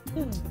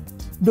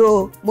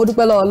do mo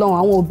dúpẹ́ lọ́wọ́ Ọlọ́run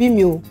àwọn òbí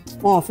mi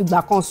wọn ò fi gbà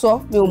kan sọ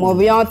mi ò mọ̀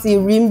bí wọ́n ti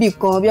rí níbì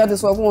kan bí wọ́n ti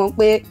sọ fún wọn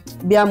pé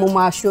bí a mo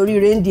máa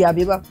ṣoríire ń di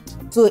àbíbá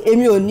so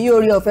èmi ò ní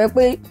orí ọ̀fẹ́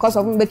pé kó sọ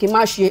fún mi pé kí n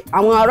má ṣe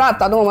àwọn ará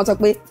àtàdé wọn sọ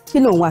pé kí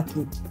ló ń wà kí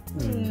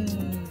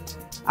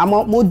àmọ́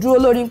mo dúró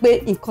lórí pé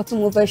nǹkan tí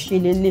mo fẹ́ ṣe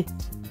lélẹ̀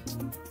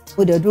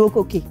mo dẹ̀ dúró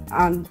kòkè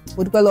and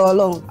mo dúpẹ́ lọ́wọ́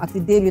Ọlọ́run àti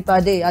débi tá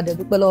a dé a dẹ̀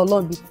dúpẹ́ lọ́wọ́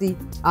Ọlọ́run bí tí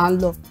à ń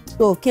lọ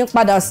so kí n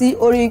padà sí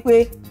orí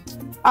pé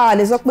a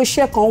lè sọ pé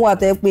iṣẹ́ kan wà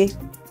tẹ́ pé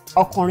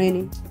ọkùnrin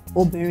ni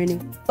obìnrin ni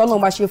tọ́lọ́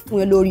máa ṣe fún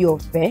ẹ lórí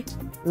ọ̀fẹ́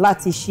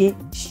láti ṣe.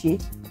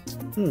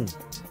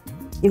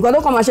 Nǹkan tó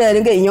kàn máa ṣẹlẹ̀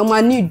ní pé èèyàn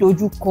máa ní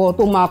ìdojúkọ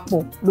tó máa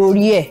pọ̀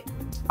lórí ẹ̀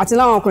àti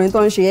láwọn ọkùnrin tó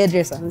ń ṣe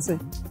hairdresser nísìn.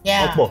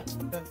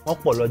 wọ́n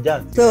pọ̀ lọ́jà.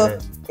 so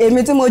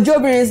èmi tí mo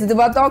jóbìnrin sì ti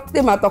bá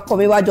tèmi àtọkọ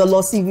mi wá jọ lọ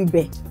sí ibi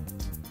bẹ̀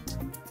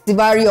tí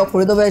bá rí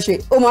ọkùnrin tó fẹ́ ṣe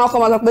ó máa kọ́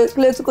máa sọ pé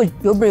kílé tí kò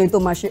jóbìnrin tó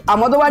máa ṣe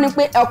àmọ́ tó bá ní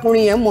pé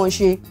ọkùnrin yẹn mọ̀ ń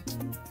ṣe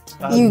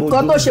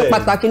nǹkan tó ṣe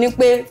pàtàkì ni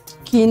pé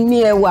kí n ní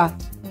ẹwà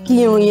kí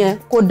irun yẹn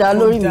kó dá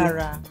lórí mi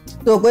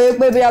tó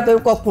pé bí a tó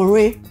kọ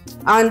ọkùnrin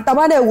and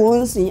tabadẹ̀ wo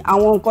ń sìn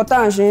àwọn nǹkan tá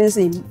à ń ṣe ń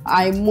sìn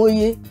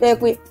àìmọye tẹ́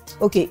pé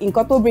ok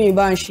nǹkan tóbìnrin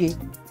bá ń ṣe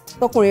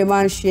tọkùnrin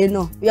máa ń ṣe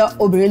náà bí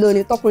obìnrin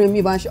lónìí tọkùnrin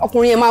mi bá ń ṣe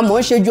ọkùnrin yẹn máa mọ̀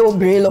ń ṣe ju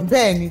obìnrin lọ.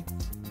 Bẹ́ẹ̀ni.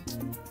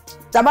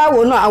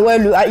 Tabawo náà àwọn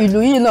ìlú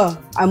yìí náà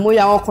àìmọye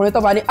àwọn ọkùnrin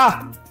tó bá ní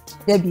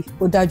Debbie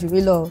ó dájú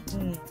mi lọ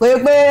pé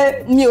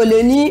mi ò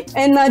lè ní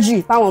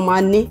energy táwọn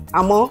máa ní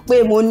àmọ́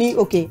pé mo ní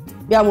ok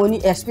bí a mo ní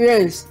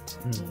experience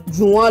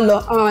jù wọ́n lọ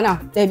náà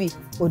Debbie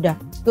ó dá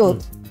so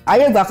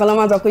ayé ìgbà kan ló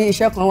máa ń sọ pé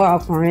iṣẹ́ kan wà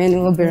ọkùnrin ni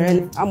obìnrin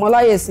ni àmọ́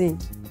láyè sí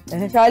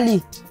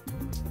especially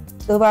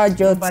tó bá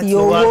jọ ti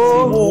owó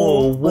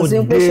kò sí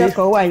pé iṣẹ́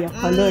kan wà ìyàn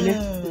kan lónìí.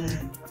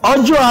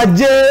 Ọjọ́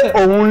ajé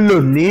òun lò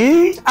ní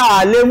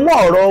àlè mú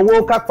ọ̀rọ̀ owó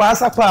kápá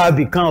sápá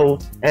abìkan o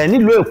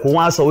nílùú Èkó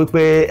wọn á sọ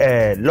wípé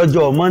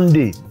lọ́jọ́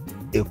Monday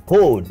Èkó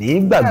ò ní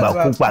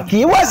gbàgbàkúpa kì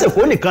í wá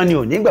sèkó nìkan ni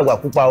ò ní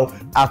gbàgbàkúpa o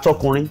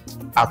àtọkùnrin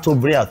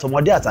àtobìnrin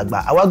àtọmọdé àtàgbà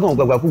àwágàn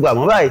gbàgbàkúpa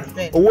àmọ́ báyìí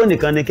owó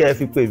nìkan ni kẹ́ ẹ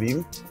fi pè mí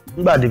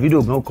nígbà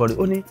Davido gan kọrin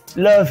ó ní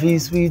love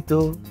is sweet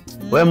o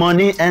when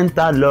money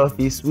enter love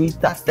is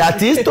sweeter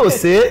that is to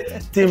say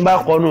tí n bá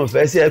kọnu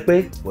ìfẹ́ sí ẹ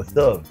pé what's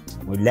up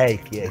mo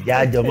láìkì ẹ̀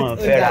jájọ mọ́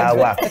fẹ́ra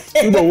wa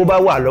nígbà owó bá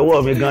wà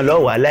lọ́wọ́ mi gan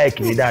lọ́wọ́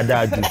láìkì mi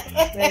dáadáa jù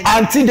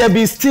àǹtí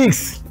DebbySticks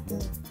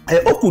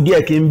ó kù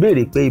díẹ̀ kí n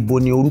béèrè pé ibo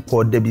ni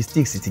orúkọ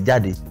DebbySticks ti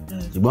jáde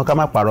ṣùgbọ́n ká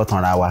má parọ́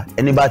tanra wa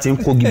ẹni bá ti ń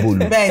kó gíbo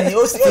lù bẹ́ẹ̀ni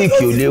ó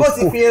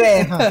ti fi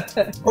rẹ̀ hàn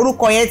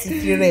orúkọ yẹn ti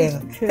fi rẹ̀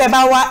hàn tẹ́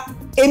bá wá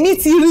èmi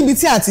ti rí ibi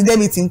tí àǹtí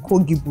Debby ti ń kó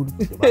gíbo lù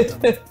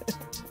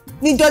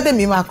níjọ́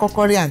tèmi máa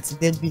kọ́kọ́ rí àǹtí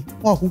Debby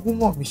wọn kúkú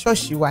mọ̀ mí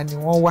ṣọ́ọ̀ṣì wa ni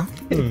wọ́n wá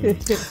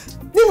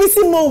níbi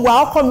tí mo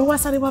wà ọkọ mi wá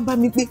sáré wá bá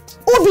mi pé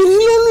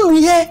obìnrin ló lù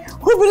yẹ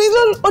obìnrin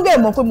ló ó dẹ̀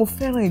mọ̀ pé mo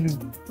fẹ́ràn ìlú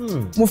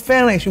mo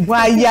fẹ́ràn ṣùgbọ́n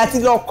ayé àti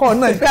lọ́kọ̀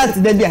náà pé àǹtí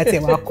Debby àti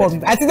ẹ̀wà kọ́ mi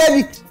àǹtí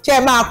Debby ṣe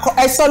é máa kọ́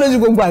ẹ sọ lójú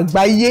gbogbo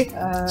àgbáyé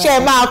ṣe é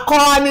máa kọ́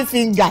honey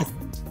fingers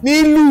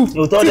nílùú.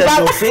 òótọ́ dẹ̀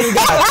tó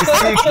fíńgà àti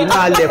síìkì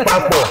máa lẹ̀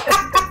papọ̀.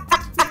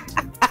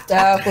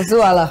 kò sí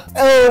wàhálà.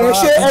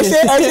 ẹ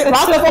ṣe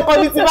máa fẹ́ fọkọ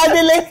ní ti bá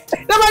délé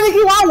lọ́wọ́ ní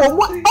kí wọ́n á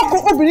wọ̀ ọkọ̀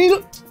obìnrin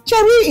ṣe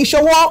rí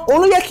ìṣọwọ́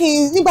òun ló yẹ kí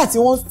n nígbà tí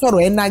wọ́n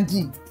sọ̀rọ̀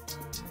energy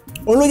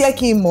òun ló yẹ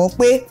kí n mọ̀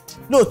pé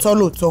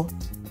lóòótọ́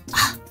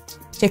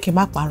ṣé kí n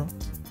má parọ́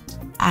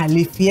a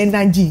lè fi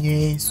energy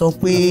yẹn sọ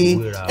pé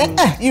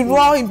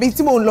irọ́ ibi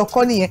tí mò ń lọ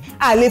kọ́ nìyẹn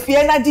a lè fi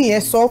energy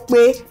yẹn sọ pé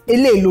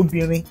eléyìí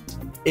lóbìnrin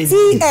tí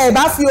ẹ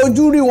bá fi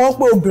ojú rí wọn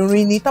pé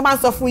obìnrin ni tó máa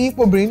ń sọ fún yín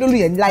pé obìnrin ló lù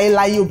yẹn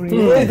láyéláyé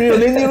obìnrin ò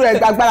lè nírú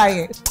ẹgbẹ́ agbára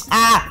yẹn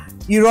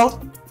irọ́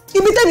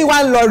ibi tẹ́mi wá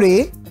ń lọ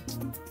rèé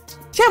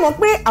ṣé mọ̀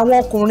pé àwọn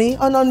ọkùnrin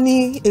ọ̀nà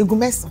ní egun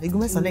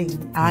mẹ́sàn-án lẹ́yìn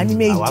àwa ní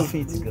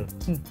méje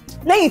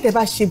lẹ́yìn tẹ́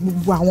bá ṣe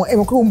gbogbo àwọn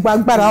ẹ̀wọ̀n kó gbogbo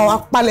agbára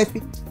apálẹ̀ fi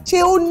ṣé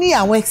ó ní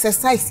àwọn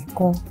exercise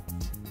kan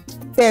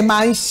tẹ́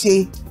máa ń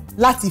ṣe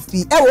láti fi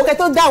ẹ wò kẹ́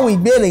tó dáhùn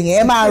ìbéèrè yẹn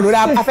ẹ máa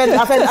rọra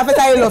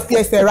afẹ́táyé lọ fi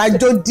ẹsẹ̀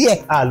rajó díẹ̀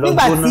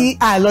nígbà tí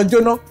àlọ́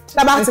jóná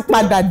tábà ti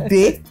padà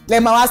dé lẹ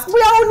máa wá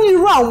bóyá ó ní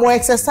irú àwọn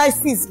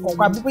exercises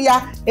kọ̀ọ̀kan àbí bóyá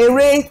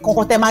eré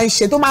kọ̀ọ̀kan tẹ́ máa ń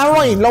ṣe tó máa ń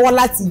ràn yín lọ́wọ́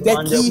láti jẹ́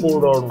kí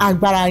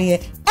agbára yẹn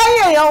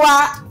ẹ̀yin èèyàn wa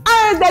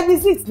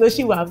DebbySticks ló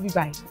ṣì wà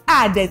bíbá yìí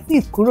àdẹ̀ tí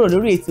kúrò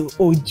lórí ètò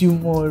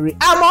Ojúmọ́ Ire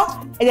àmọ́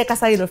ẹ jẹ́ ká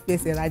sáré lọ fi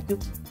ẹsẹ̀ rajó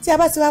tí a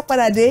bá ti wá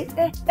padà dé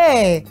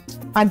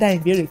má dá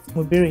ìbéèrè tí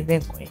mo béèrè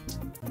lẹ́ǹkan yẹn.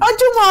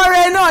 Ojúmọ́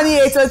Ire náà ni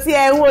ètò tí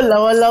ẹ ń wò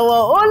lọ́wọ́lọ́wọ́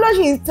ó ló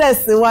ṣì ń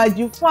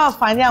tẹ̀síwájú fún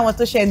àǹfààní àwọn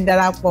tó ṣe ń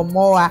darapọ̀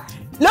mọ́ wa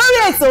lórí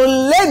ètò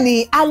lẹ́ni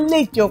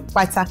àlejò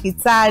pàtàkì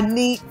tá a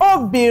ní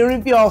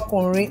obìnrin bí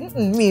ọkùnrin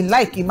mi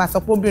láìkí máa sọ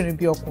pé obìnrin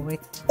bí ọkùnrin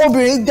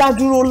obìnrin dá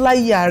dúró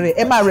láyé rẹ̀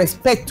ẹ máa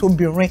respect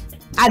obìnrin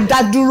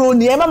adádúró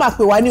ni ẹ má máa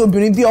pè wá ní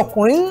obìnrin bí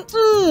ọkùnrin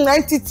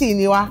entity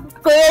ni wa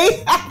pé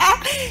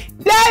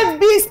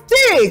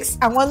DebbySticks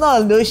àwọn náà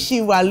ló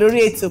ṣì wà lórí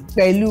ètò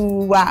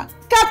pẹ̀lú wa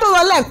ká tó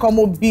lọ lẹ́ẹ̀kan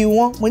mo bi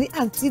wọ́n mo ní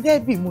àǹtí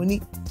Debby mo ní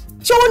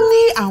ṣé ó ní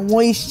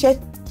àwọn iṣẹ́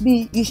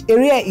bí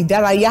eré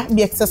ìdárayá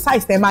bí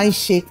exercise tẹ́ máa ń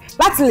ṣe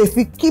láti lè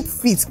fi keep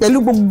fit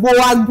pẹ̀lú gbogbo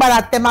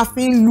agbára tẹ́ máa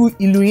fi ń lu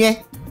ìlú yẹn.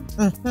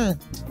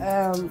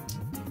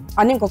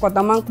 a ní nǹkan kan tá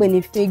a máa ń pè ní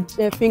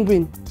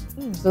fingering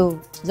so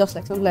just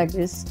like something like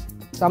this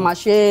so a máa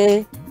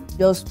ṣe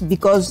just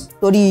because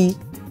torí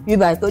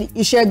bíbá torí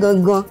iṣẹ́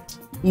gangan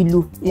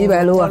ìlú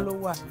bíbá ló wà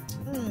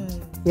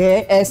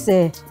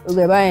ẹsẹ̀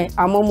ògbẹ̀ báyẹn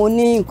àmọ́ mo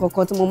ní nǹkan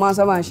kan tí mo máa ń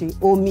sábà ṣe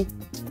omi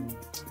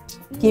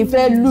kì í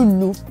fẹ́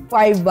lùlù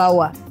 5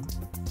 hours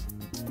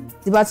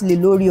tí bá ti lè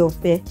lórí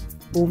ọ̀fẹ́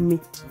omi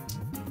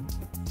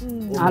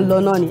à ń lọ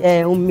náà ni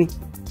omi.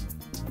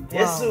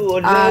 Jésù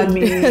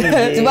olómi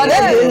tí bá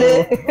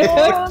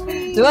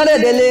dẹ̀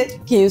délé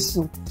kí n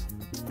sùn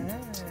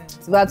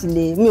tí bá ti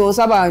lè mi ò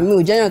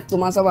jẹ́yàn tó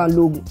máa sábà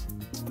lóògùn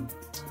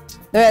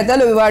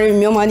tẹ́lẹ̀ mi bá rí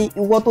mi ó máa ní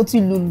ìwọ tó ti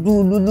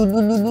lùlù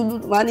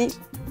máa ní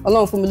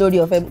Ọlọ́run fún mi lórí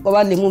ọ̀fẹ́ kó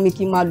bá lè mú mi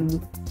kí n máa lùlù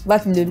bá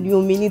ti lè ní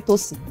omi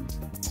nítòsí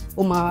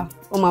ó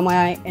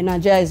máa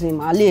energize mi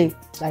màá lè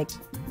like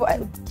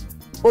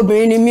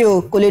obìnrin ni mi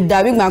ò kò lè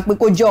dàbí gbà pé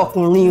kó jẹ́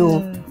ọkùnrin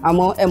o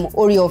àmọ́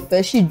orí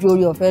ọ̀fẹ́ sì ju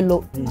orí ọ̀fẹ́ lọ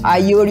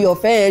ààyè orí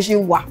ọ̀fẹ́ yẹn sì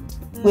wà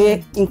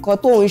pé nǹkan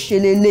tó ń ṣe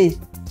lélẹ̀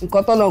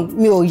nǹkan tó lọ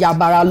mi ò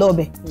yàbàrà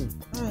lọ́bẹ̀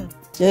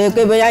ṣe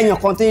pé bóyá èèyàn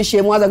kan tí ń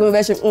ṣe mo wá sọ pé mo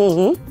fẹ́ ṣe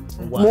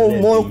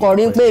mo kọ̀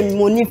rí pé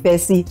mo nífẹ̀ẹ́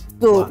sí i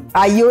so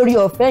ààyè orí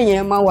ọ̀fẹ́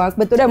yẹn máa wà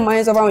pé torí ẹ̀ máa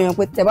ń sọ fáwọn èèyàn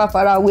pé tẹ bá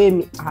fara wé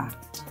mi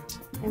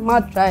ẹ má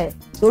try ẹ̀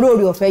torí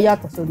orí ọ̀fẹ́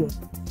yàtọ̀ sórí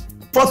ọ̀fẹ́.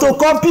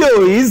 photocopy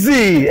ò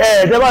easy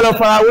tẹ́ bá lọ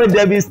farawé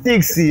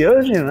DebbySticks ó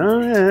sì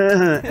rán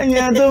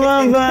ẹ̀yà tó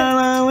máa ń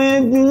farawé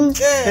gún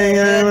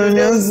ẹ̀yà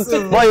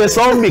wọ́n yẹ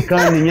sọ́ọ̀mì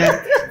kan nìyẹn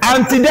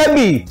àǹtí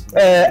Debby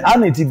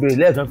àmì ti bèrè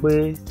lẹ́ẹ̀kan pé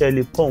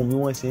tẹlifọ́ọ̀mù bí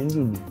wọ́n ṣe ń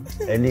lùlù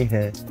ẹni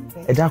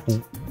ẹ dákun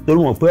torí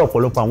wọn pé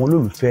ọ̀pọ̀lọpọ̀ àwọn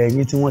olólùfẹ́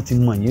yín tí wọ́n ti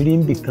mọ̀ yín rí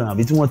níbì kan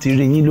àbí tí wọ́n ti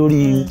rí yín lórí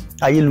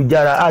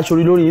ayélujára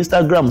aṣorí lórí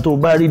Instagram tó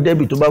bá rí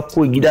Debby tó bá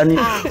kó igi dání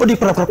ó di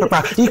pàpàpàpà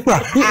ipa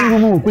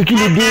ìlú pé kí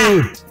ló dé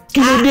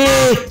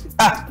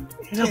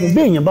ẹ̀rọ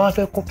bí èèyàn bá wá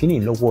fẹ́ kọ́ kínní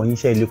lọ́wọ́ yín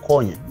ṣe lè kọ́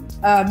yẹn.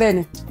 bẹ́ẹ̀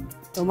ni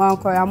tó máa ń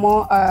kọ́ àmọ́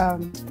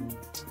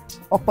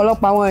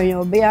ọ̀pọ̀lọpọ̀ àwọn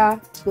èèyàn bóyá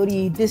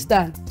torí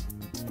distance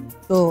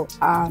so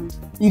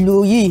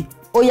ìlú yìí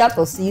ó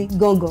yàtọ̀ sí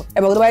gángan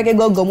ẹ̀bùn tó bá yẹ kí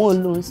gángan mò ń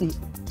lò ó sí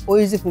ó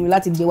yí sí fún mi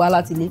láti gbé wá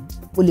láti ilé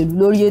mo lè lù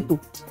lórí ètò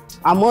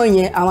àmọ́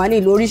ìyẹn àwọn ní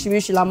ìlú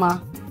oríṣiríṣi la máa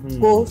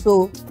kó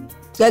so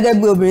gẹ́gẹ́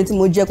bí obìnrin tí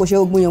mo jẹ́ kó ṣe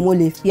ó gbìyànjú mo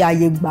lè fi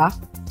àyè gbà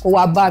kó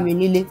wá bá mi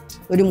nílé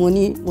torí mo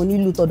ní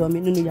ìlú tọ̀dọ̀ mi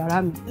nínú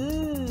yàrá mi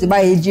tí bá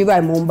yẹ jí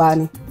báyìí mo ń bá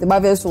ni tí bá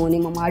fẹ́ sùn ni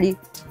mo máa rí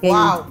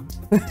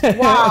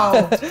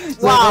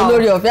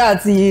olórí ọ̀fẹ́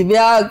àti bí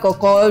a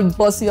kọ́kọ́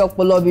bọ́ sí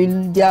ọpọlọ mi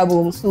díàbò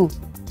sùn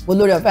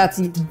olórí ọ̀fẹ́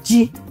àti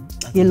jí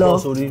kí lọ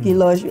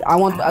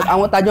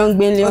àwọn tajọ ń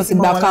gbé nílé wọn ti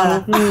gbà káwọn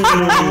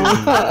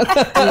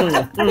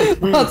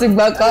wọn ti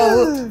gbà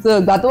káwọn so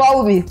ìgbà tó wá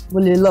wù mí mo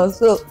lè lọ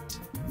so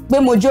pé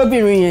mo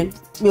jóbìnrin yẹn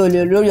mi ò lè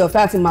lórí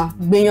ọ̀fẹ́ àti máa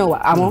gbéyàn wá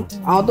àmọ́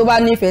àwọn tó bá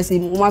nífẹ̀ẹ́ sí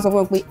mo máa sọ fún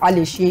wọn pé a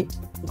lè ṣe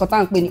nǹkan tá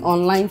à ń pè ní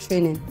online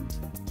training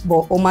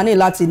but o máa ní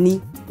láti ní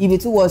ibi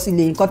tí wọ́n sì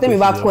lè nǹkan tẹ́mi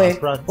bá kọ́ ẹ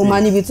o máa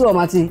ní ibi tí wọ́n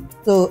máa ti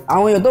so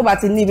àwọn èèyàn tó bá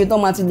ti ní ibi tó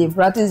máa ti lè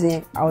practice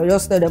yẹn I will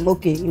just tell them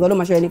okay nǹkan tó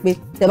máa ṣe ni pé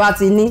tẹ bá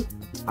ti ní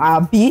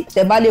àbí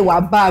tẹ bá lè wá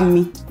bá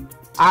mi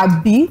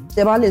àbí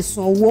tẹ bá lè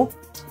san owó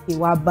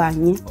ìwà bá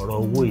yín. ọ̀rọ̀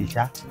owó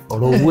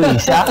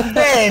ìṣá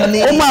bẹ́ẹ̀ ni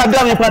ó máa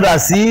dá mi padà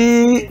sí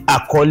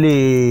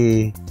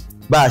àkọlé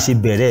bá a ṣe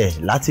bẹ̀rẹ̀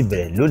láti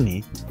bẹ̀rẹ̀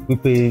lónìí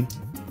wípé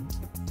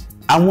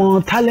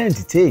àwọn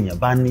tálẹ́ǹtì tí èèyàn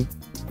bá ní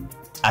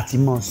àti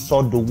mọ́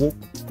sọ́dowó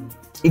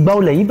ìgbà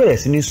wo lẹ́yìn bẹ̀rẹ̀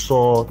sí ní sọ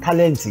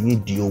tálẹ́ǹtì yín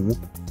di owó.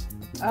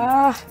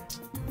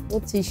 Ó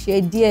ti ṣe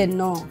díẹ̀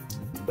náà.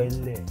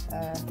 pẹ́lẹ̀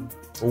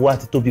owó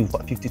àti tó bí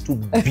 52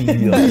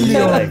 billion.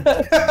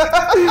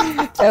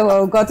 Ẹ̀wọ̀n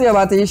nǹkan tí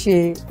ọba ti ń ṣe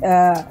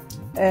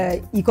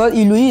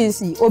ìlú yìí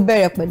sì ó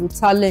bẹ̀rẹ̀ pẹ̀lú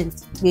talent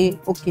pé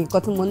ok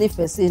nǹkan tí mo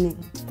nífẹ̀ẹ́ sí ni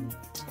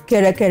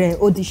kẹ̀rẹ̀kẹ̀rẹ̀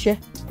ó di iṣẹ́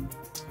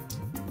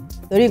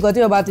torí nǹkan tí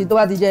ọba ti tó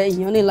bá ti jẹ́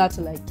èèyàn ní láti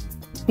like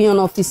fi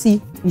hàn fi sí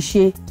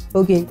ìṣe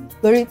ok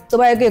torí tó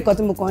bá yẹ kí nǹkan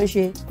tí mo kàn ń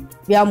ṣe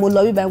bí a mo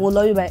lọ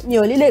bíbáyìí mi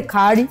ò ní lè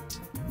kárí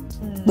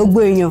gbogbo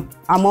èèyàn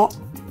àmọ́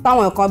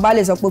táwọn nǹkan bá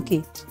lè sọ pé ok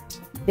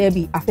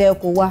Debbie afẹ́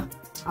kó wá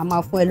a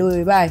máa fún ẹ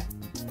lórí báyìí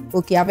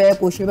ok afẹ́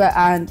kó ṣe báyìí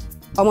and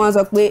ọmọ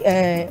sọ pé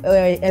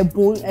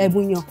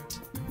ẹ̀bùn yàn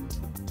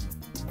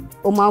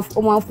ó máa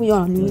ń fún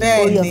yàn ní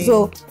orí ọ̀fẹ́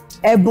so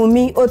ẹ̀bùn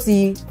mi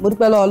mo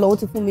dúpẹ́ lọ́wọ́ Ọlọ́run ó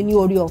ti fún mi ní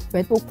orí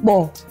ọ̀fẹ́ tó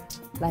pọ̀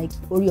like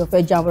orí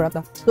ọ̀fẹ́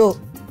jaburata so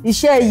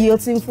iṣẹ́ yìí ó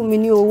ti ń fún mi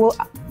ní owó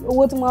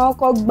tí mo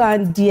kọ́kọ́ gbà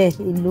díẹ̀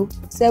èlò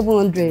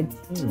 700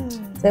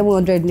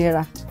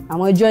 naira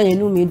àwọn ọjọ́ yẹn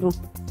inú mi dùn.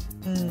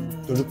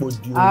 torí pé ó di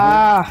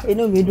owó.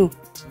 Inú mi dùn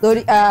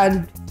torí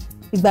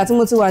ìgbà tí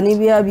mo ti wà ní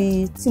bí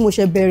tí mo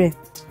ṣe bẹ̀rẹ̀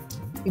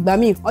ìgbà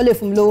míì wọ́n lè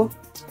fún mi lówó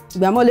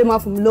ìgbà míì wọ́n lè má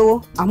fún mi lówó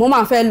àmọ́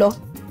máa fẹ́ lọ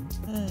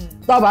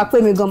tó bá pè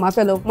mí gan máa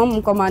fẹ́ lọ mọ́mú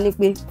nǹkan máa ní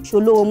pé ṣo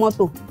lówó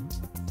mọ́tò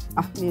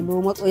mi ò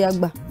lówó mọ́tò ó yá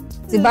gbà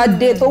tí bá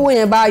dé tówó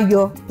yẹn bá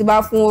yọ tí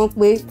bá fún wọn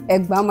pé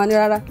ẹgbàá máa ní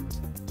rárá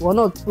ìwọ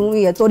náà tún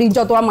yẹ torí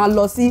ìjọ tó wá máa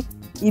lọ sí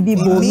ibi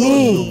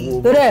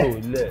bòmíì torí ẹ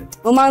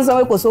mo máa ń sọ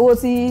pé kò sówó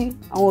tí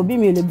àwọn òbí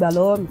mi ò lè gbà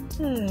lọ́wọ́ mi.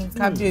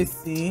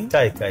 Kábíyèsí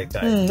káì.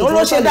 ó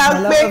ló ṣe dáa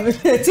pé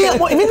tí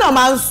èmi náà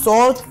máa ń sọ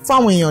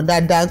fáwọn èèyàn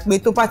dáadáa pé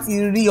tó bá ti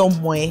rí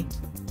ọmọ ẹ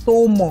tó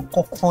mọ̀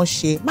kankan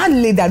ṣe má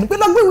lè dànù pé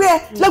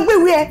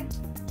lọ́gbẹ̀wé ẹ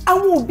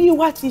àwọn òbí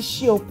wa ti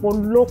ṣe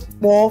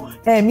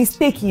ọ̀pọ̀lọpọ̀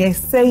mistake yẹn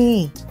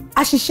sẹ́yìn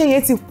àṣìṣe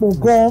yẹn ti pọ̀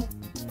gan-an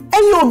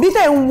ẹ̀yin òbí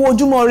tẹ̀ ń wo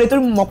Ojúmọ́ Ire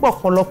torí mo mọ̀ pé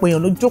ọ̀pọ̀lọpọ̀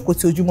èèyàn ló jókòó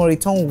tí Ojúmọ́ Ire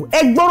tán wò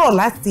ẹ gbọ́rọ̀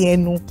láti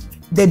ẹnu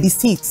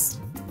DebbySticks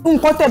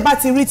nǹkan tẹ́ bá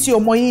ti rí tí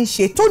ọmọ yín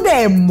ṣe tó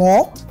dẹ̀ mọ̀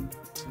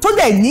tó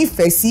dẹ̀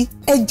nífẹ̀ẹ́ sí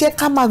ẹ jẹ́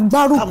ká máa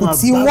gbárùkù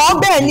tí wọ́n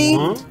bẹ́ẹ̀ ni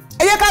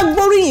ẹ jẹ́ ká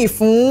gbóríyìn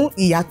fún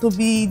ìyá tó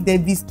bí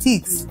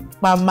DebbySticks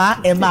màmá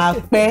ẹ máa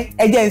pẹ́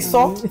ẹ jẹ́ ń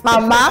sọ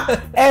màmá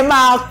ẹ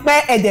máa pẹ́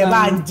ẹ dẹ̀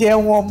máa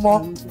jẹun ọmọ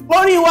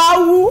orí wa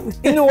wú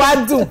inú wa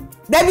dùn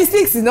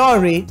DebbySticks náà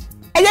rèé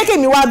ẹ jẹ́ kí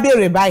èmi wá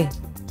béèrè báyìí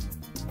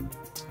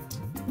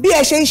bí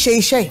ẹ ṣe ń ṣe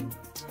iṣẹ́ yìí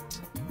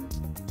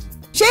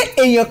ṣé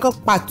èèyàn kan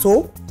pàtó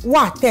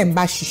wà tẹ́ ń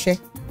bá ṣiṣẹ́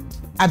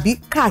àbí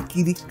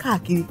káàkiri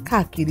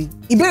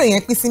ìbéèrè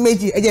yẹn pín sí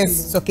méjì ẹ jẹ́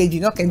sọ kejì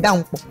náà kẹ́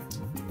dáhùn pọ̀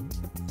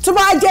tó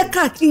bá jẹ́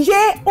káàkiri ṣé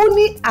ó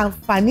ní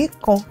àǹfààní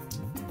kan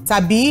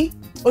tàbí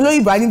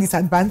olóyìnbó á ní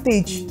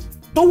disadvantage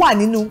tó wà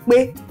nínú pé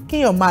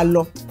kéèyàn máa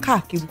lọ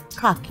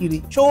káàkiri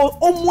ṣé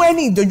ó mú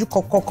ẹni ìdojúkọ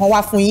kankan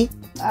wá fún yín.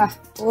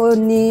 Ó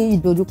ní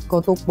ìdojúkọ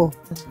tó pọ̀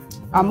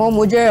àmọ́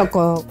mo jẹ́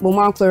ọ̀kan mo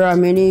máa ń pera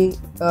mi ní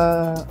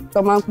tó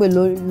máa ń pè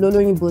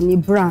lólóyìnbó ní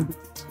brand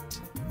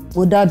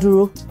mo dá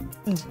dúró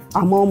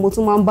àmọ́ mo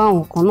tún máa ń bá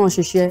àwọn kan náà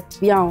ṣiṣẹ́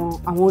bí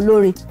àwọn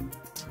olórin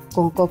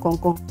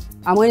kọ̀ọ̀kan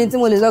àmọ́ ẹni tí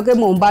mo lè sọ pé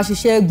mò ń bá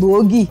ṣiṣẹ́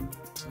gbòógì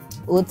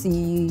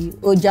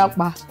ó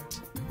jápa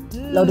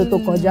lọ́dún tó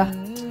kọjá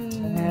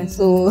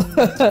so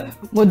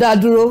mo dá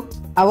dúró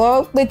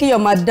àwọn pé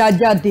kíyàn máa dá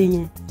jáde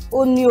yẹn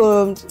ó ní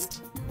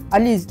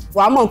at least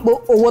wàá mọ̀ pé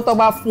owó tó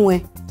bá fún ẹ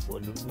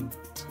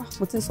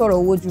mo ti sọ̀rọ̀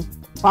owó jù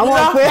wàá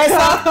mọ̀ pé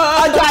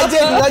ọjọ́ ajé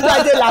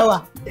la wà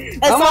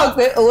wàá mọ̀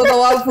pé owó tó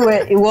wá fún ẹ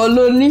ìwọ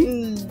ló ní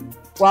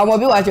wàá mọ̀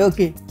bí wàá ṣe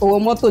òkè owó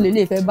mọ́tò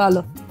lè fẹ́ bá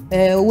lọ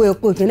owó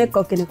epo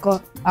kìnìkan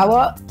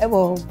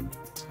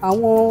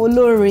àwọn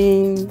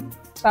olórin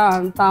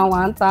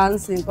tá ń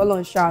sìn kọ́ ló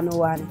ń ṣàánú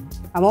wa ni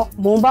àmọ́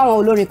mò ń bá àwọn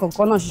olórin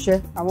kọ̀ọ̀kan náà ṣiṣẹ́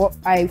àwọn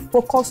I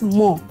focus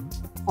more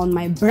on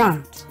my brand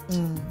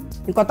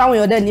nǹkan táwọn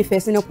èèyàn dẹ̀ nífẹ̀ẹ́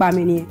sí nípa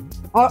mi nìyẹn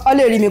ọ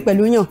lè rí mi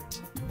pẹ̀lú yàn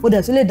mo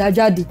dẹ̀ tún lè dá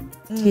jáde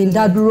kì í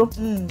dá dúró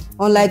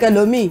unlike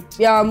ẹlòmíì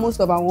bí a most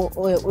of àwọn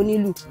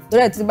onílù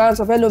lórí ẹ̀ tí bá ń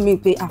sọ fẹ́ lómi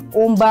pé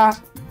ó ń bá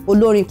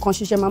olórin kan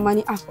ṣiṣẹ́ máa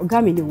ní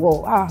ọ̀gá mi ni wọ̀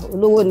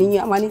olówó nìyí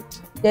a máa ní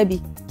Debbie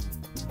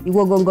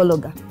ìwọ gangan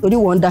lọ̀gá torí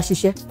wọ́n ń dá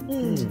ṣiṣẹ́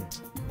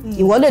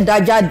ìwọ lè dá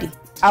jáde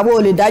àwọn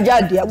ò lè dá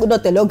jáde a gbọ́dọ̀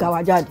tẹ̀lé ọ̀gá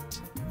wa jáde.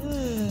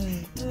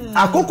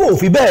 àkókò ò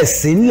fi bẹ́ẹ̀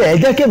sí nílẹ̀ ẹ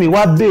jẹ́ kémi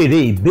wá béèrè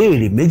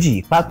ìbéèrè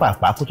méjì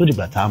pápápá kó tó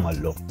dìgbà tá a máa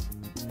lọ.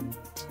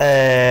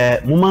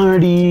 mo máa ń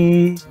rí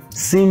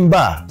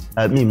Simba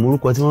mi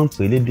ìmúrúkọ tí wọ́n ń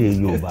pè lédè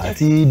Yorùbá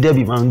tí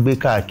Debbie máa ń gbé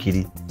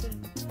káàkiri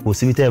kò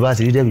síbi tẹ́ ẹ bá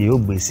ti rí Debbie yóò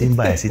gbé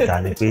Simba ẹ̀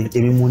síta ni pé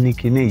èmi mú ní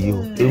kinní yìí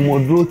o èmi mo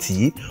dúró tì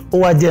í ó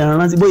wá jẹ́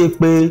ìrántí bóyá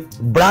pé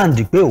brand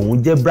pé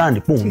òun jẹ́ brand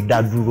pé òun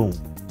dá dúró òun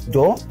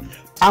jọ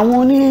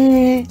àwọn ní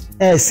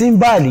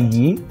Simba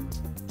yìí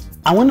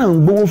àwọn náà ń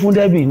gbowó fún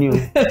Debbie ni o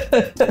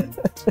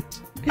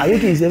àbí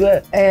kì í ṣe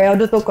bẹ́ẹ̀.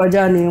 ọdún tó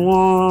kọjá ni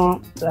wọ́n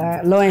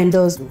lọ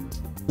endorse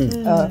mi.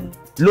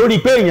 lórí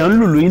pé èèyàn ń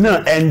lùlù iná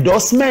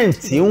endorsement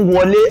ń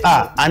wọlé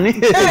àní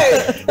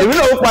èmi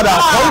náà ó padà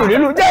kọlù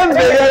nínú jẹ́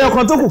ìbéèrè ẹyọ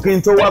kan tó kù kí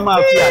n tó wá máa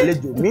fi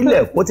àlejò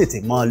nílẹ̀ kó tètè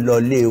máa lọ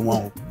lé wọn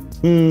o.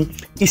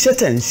 iṣẹ́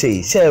tẹ̀ ń ṣe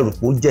iṣẹ́ ẹ̀rù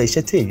kó jẹ́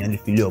iṣẹ́ tí èèyàn lè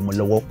fi lé ọmọ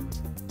lọ́wọ́.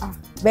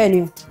 bẹ́ẹ̀ ni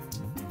o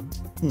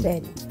bẹ́ẹ̀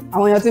ni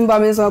àwọn èèyàn tí ń bá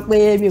mi sọ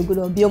pé mi ò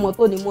gbọdọ̀ bí ọmọ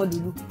tó ní mọ́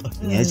lùlù.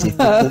 ìyẹn ṣe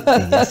kókó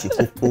ìyẹn ṣe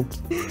kókó.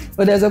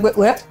 ó dẹ̀ sọ pé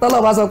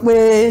tọ́lọ̀ bá sọ pé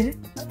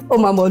ó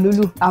máa mọ̀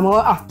lùlù àmọ́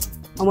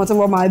ọmọ tí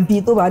wọ́n máa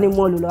bí tó bá ní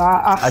mọ́ lùlù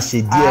a ṣe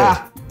díẹ̀.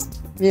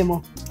 mi mọ̀.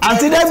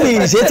 àǹtí Debbie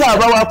ṣé tá a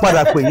bá wá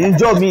padà pè yín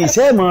jọ́ mi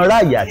ìṣe ìmọ̀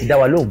ráàyè àti dá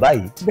wa lóhùn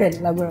báyìí. bẹ́ẹ̀ ni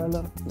lágbára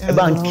Ọlọ́run. ẹ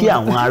bá ń kí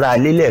àwọn ará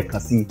ilé lẹ́ẹ̀kan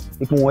sí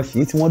i pé wọ́n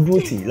ṣe é tí wọ́n dúró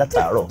tì í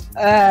látàárọ̀.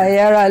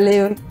 ẹ̀yà ara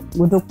ilé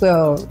mo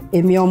dúpẹ́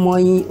èmi ọmọ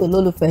yín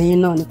olólùfẹ́ yín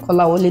náà ní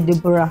Kọ́láwọlé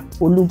Deborah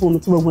Olúbùnmi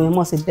tí gbogbo yẹn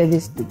mọ̀ sí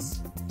DebbySticks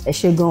ẹ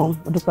ṣé gan-an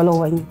mo dúpẹ́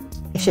lọ́wọ́ yín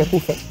ẹ ṣé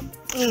kúfẹ́.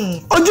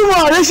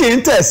 Ojúmọ́ Ire ṣì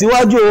ń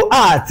tẹ̀síwájú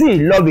àti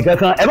ìlọ́bì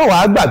kankan ẹ má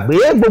wàá gbàgbé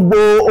gbogbo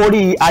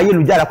orí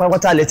ayélujára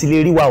pátápátá lẹ ti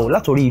lè rí wa o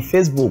látòrí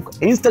Facebook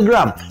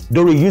Instagram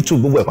dórí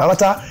YouTube gbogbo ẹ̀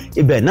pátápátá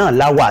ibẹ̀ náà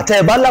la wà tẹ́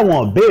ẹ bá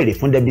láwọn béèrè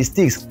fún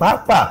DebbySticks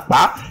pápápá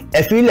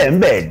ẹ fi ilẹ̀ ń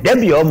bẹ̀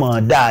Debbie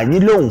ọmọ dá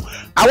yín lóhùn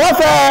àwọn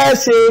fẹ́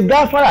ṣe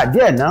gáfárà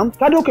díẹ̀ náà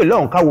kádókè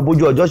lọ́hùn káwo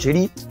bójú ọjọ́ ṣe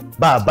rí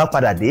bá a bá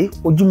padà dé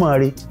Ojúmọ́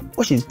Ire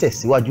ó ṣì ń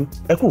tẹ̀síwájú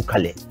ẹ kú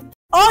kalẹ̀.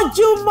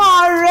 Ojúmọ́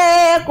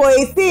Ire kò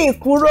tí ì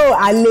kúrò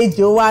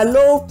àlejò wa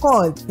ló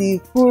kàn ti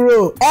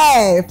kúrò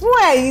fún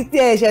ẹ̀yin tí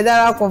ẹ ṣẹ̀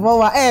darapọ̀ mọ́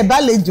wa bá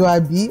lejò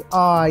àbí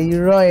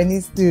irọ́ ẹni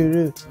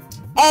sùúrù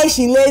ẹ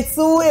sì lè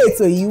tún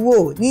ètò yìí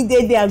wò ní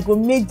déédéé aago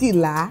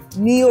 12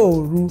 ní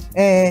òru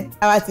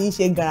àwa tí ń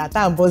ṣe gàrà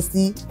tá à ń bọ́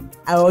sí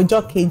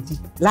ọjọ́ kejì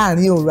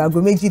láàrin òru aago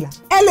 12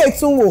 ẹ lè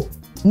tún wò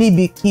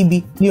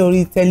níbikíbi ní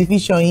orí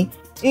tẹlifíṣàn yín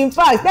in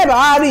fact tẹ́ bá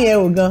wá rí yẹn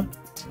wò gan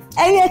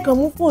ẹ̀yin ẹ kàn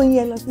mú fóònù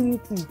yẹn lọ sí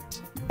YouTube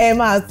ẹ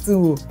máa tún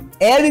wò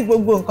ẹ rí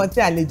gbogbo nǹkan tí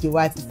àlejò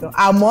wa ti sọ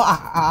àmọ́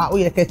ó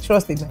yẹ kẹ́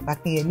trust Ìgbà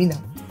Akínyẹmí náà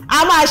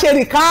a máa ṣe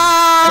nìkan.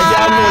 ẹ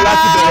jẹ́ àmú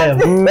láti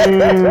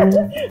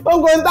bẹ̀rẹ̀.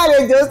 gbogbo ń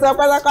tàlejò sọ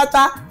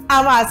pátápátá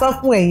a máa sọ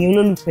fún ẹ̀yin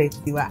olólùfẹ́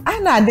tiwa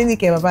Anna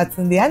Adéníkẹ́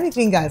Babátúndé Honey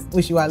Fingers mo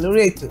ṣì wà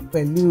lórí ètò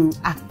pẹ̀lú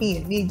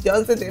Akínyẹmí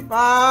Johnson the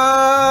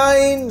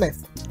finest.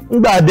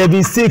 ngbà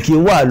DebbySticks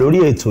wà lórí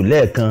ètò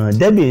lẹ́ẹ̀kan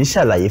Debbie ń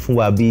ṣàlàyé fún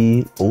wa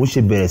bí òun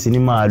ṣe bẹ̀rẹ̀ sí ní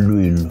máa lu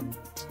ìlù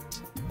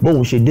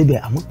bóun ṣe débẹ̀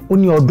àmọ́ ó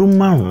ní ọdún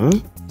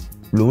 5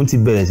 lòun ti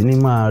bẹ̀rẹ̀ sí ní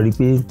máa rí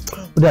pé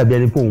ó dàbí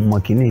ẹni pé òun mọ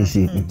kíní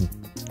ṣe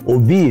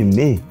òbí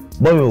mi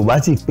bọ́mi ò bá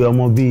ti pé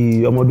ọmọ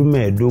bíi ọmọ ọdún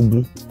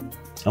 15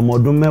 ọmọ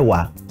ọdún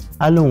 10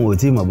 á lóun ò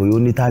tí ì mọ̀ bóyá ó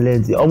ní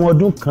tálẹ́ǹtì ọmọ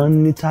ọdún kan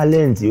ní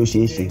tálẹ́ǹtì ó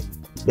ṣeé ṣe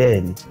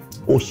bẹ́ẹ̀ ni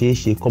ó ṣeé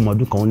ṣe kọ́mọ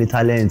ọdún kan ní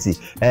tálẹ́ǹtì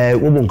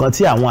gbogbo nǹkan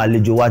tí àwọn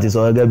àlejò wa ti sọ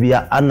gẹ́gẹ́ bí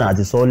Anna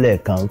ti sọ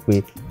lẹ́ẹ̀kan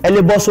pé ẹ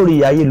lè bọ́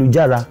sórí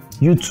ayélujára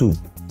YouTube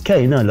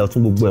kẹ́yìn náà lọ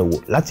tún gbogbo ẹ̀ wò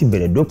láti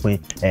bẹ̀rẹ̀ dópin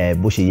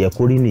bó ṣe yẹ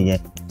kó rí nìyẹn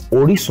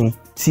Orisun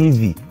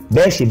TV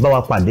bẹ́ẹ̀ ṣe bá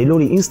wa pàdé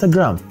lórí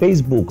Instagram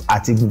Facebook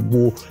àti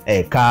gbogbo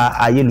ẹ̀ka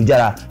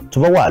ayélujára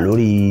tó bá wà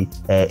lórí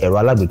ẹ̀rọ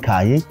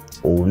alágbèéká yín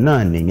òun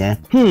náà nìyẹn.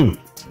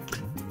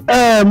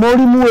 mo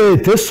rí mú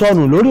ètè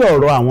sọnù lórí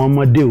ọ̀rọ̀ àwọn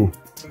ọmọdé o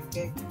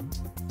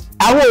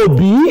àwọn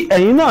òbí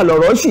ẹ̀yin náà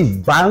lọ̀rọ̀ sì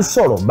bá ń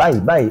sọ̀rọ̀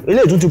báyìí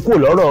eléyìí tún ti kúrò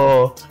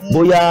lọ́rọ̀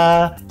bóyá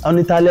ó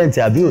ní tálẹ́ǹtì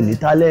àbí ò ní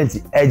tálẹ́ǹtì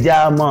ẹjẹ́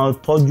á máa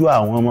tọ́jú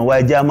àwọn ọmọ wa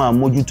ẹjẹ́ á máa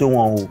mójútó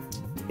wọn o.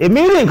 èmi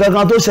rí nǹkan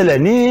kan tó ṣẹlẹ̀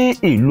ní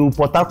ìlú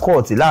Port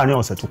Harcourt láàrin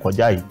ọ̀sẹ̀ tó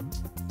kọjá yìí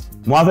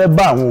mo wá fẹ́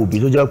bá àwọn òbí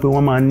tó jẹ́ pé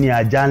wọ́n máa ń ní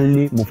ajá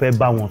ńlé mo fẹ́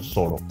bá wọn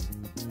sọ̀rọ̀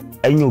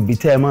ẹ̀yin òbí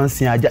tẹ́ ẹ máa ń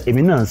sin ajá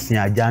èmi náà ń sin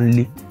ajá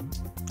ńlé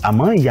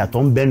àmọ́ ìyàtọ̀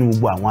ń bẹ́nu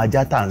gbogbo àwọn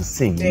ajá tá à ń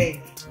sìn yìí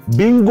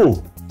Bingo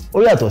ó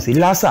yàtọ̀ sí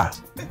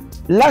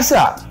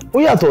Lásà ó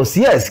yàtọ̀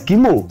sí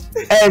Eskimo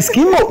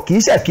kì í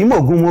ṣe Eskimo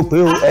gún mo pé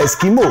o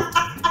Eskimo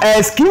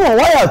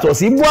wọ́n yàtọ̀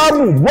sí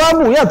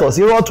Boabu yàtọ̀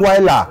sí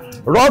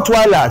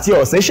Rottweiler àti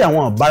Ọ̀sẹ̀ṣẹ̀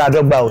wọn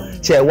báradọ́gba o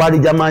ṣe wárí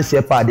German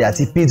Shepherd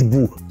àti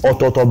Pitbull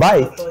ọ̀tọ̀ọ̀tọ̀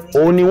báyìí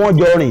òun ni wọ́n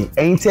jọ rìn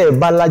ẹ̀yin tẹ́ ẹ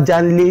bá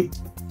lájá ńlé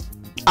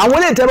àwọn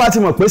ilé ìtẹ́ bá ti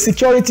mọ̀ pé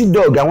security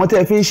dog àwọn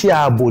tẹ́ fi ń ṣe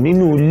ààbò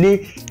nínú ilé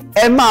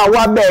ẹ máa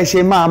wá bẹ́ẹ̀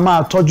ṣe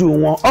máa tọ́jú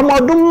wọn ọmọ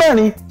ọdún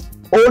 4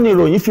 òun ni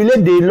ìròyìn fi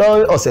léde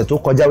lọ́sẹ̀ tó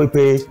kọjá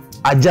wípé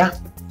ajá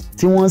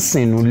tí wọ́n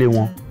sìn nínú ilé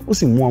wọn ó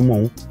sì mú ọmọ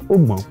òun ó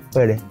gbọ̀n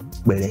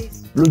pẹ̀rẹ̀pẹ̀rẹ̀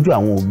lójú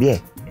àwọn òbí ẹ̀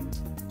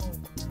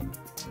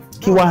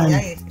kí wàá ní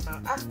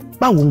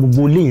báwo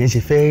gbogbo ilé yẹn ṣe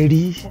fẹ́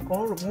rí.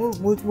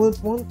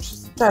 mo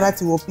try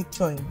láti wo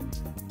picture yẹn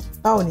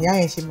báwo ni ìyá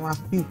yẹn ṣe máa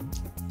feel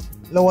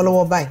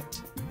lọ́wọ́lọ́wọ́ báyìí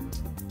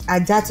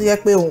ajá tó yẹ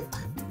pé òun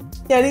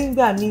ṣe rí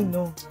nígbà míì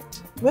náà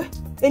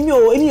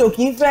èmi ò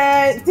kì í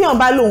fẹ́ tí wọ́n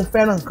bá lóun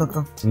fẹ́ràn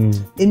kankan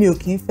èmi ò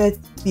kì í fẹ́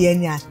fi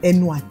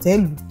ẹnu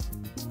àtẹ́lù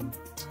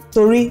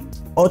torí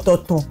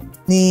ọ̀tọ̀ọ̀tọ̀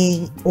ni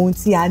ohun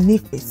tí a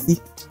nífẹ̀ẹ́ sí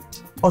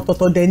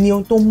ọ̀tọ̀ọ̀tọ̀ dẹ̀ ni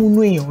ohun tó múnú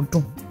èèyàn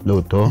dùn.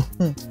 lóòótọ́.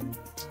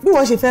 bí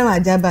wọ́n ṣe fẹ́ràn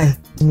ajá báyìí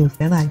èmi ò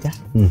fẹ́ràn ajá.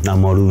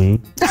 àmọ́rú yín.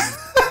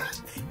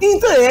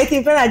 nítorí yẹ kí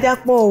n fẹ́ràn ajá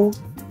pọ̀ o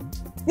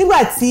nígbà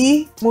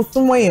tí mo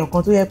súnmọ́ èèyàn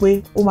kan tó yẹ pé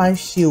ó máa ń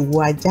ṣe òwò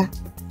ajá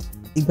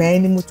ìgbà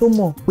yẹn ni mo tó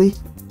mọ̀ pé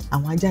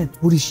àwọn ajá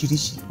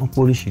ìpóríṣiríṣi. wọ́n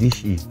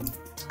póríṣiríṣi.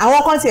 àwọn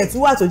kan tiẹ̀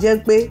tún wà tó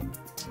jẹ́ pé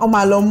wọ́n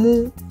máa lọ mú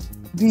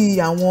bíi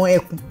àwọn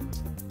ẹkùn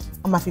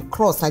wọ́n máa fi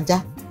cross ajá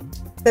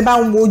tẹ́ bá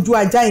ń wo ojú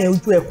ajá yẹn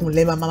ojú ẹkùn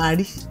lẹ́ máa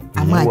rí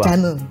àwọn ajá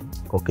náà ni.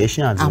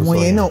 Caucasian àti àwọn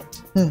yẹn náà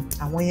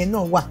àwọn yẹn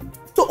náà wà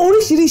tó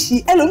oríṣiríṣi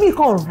ẹlòmíì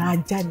kan ra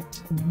ajá ni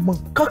mọ̀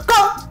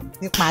kankan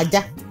nípa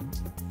ajá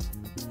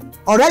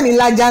ọ̀rẹ́ mi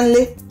lájá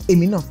ńlé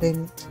èmi náà fẹ́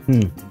ní.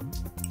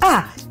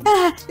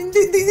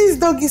 This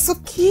dog is so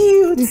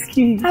cute.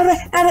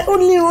 Ààrẹ ó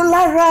ní irun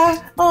lára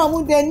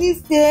àmúdẹ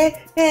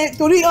nífẹ̀ẹ́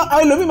torí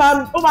ẹlòmíì máa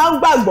ń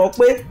gbàgbọ́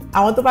pé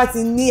àwọn tó bá ti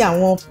ní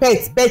àwọn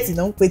pet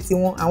náà ń pe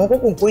tiwọn àwọn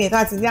kókòǹkò yẹn tó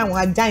bá ti ní àwọn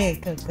ajá yẹn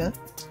kankan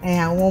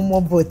àwọn ọmọ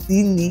bọ̀tí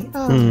ni.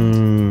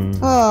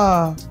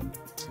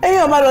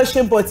 ẹ̀yin ọba lọ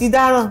ṣe bọ̀tí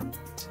dáràn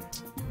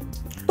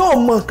tó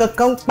mọ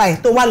kankan ń pa ẹ̀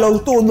tó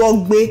lọ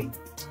gbé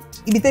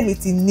ibi tẹ́mi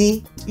ti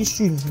ní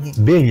iṣu nìyẹn.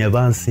 béèyàn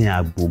bá ń sin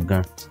àgbò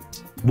gan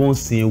bó ń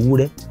sin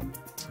ewúrẹ́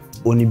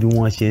ó ní bí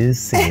wọ́n ṣe ń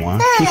sìn wọ́n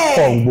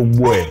kíkọ́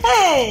gbogbo ẹ̀.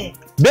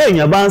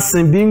 béèyàn bá ń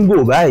sin bíngò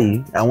báyìí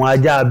àwọn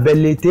ajá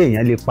abẹ́lé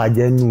téèyàn lè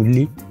pajẹ́ nú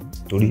ilé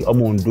torí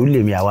ọmọ Oǹdó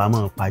lèmi àwa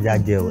máa ń pajá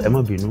jẹ ẹ má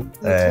bínú.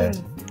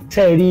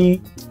 ṣe rí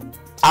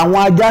àwọn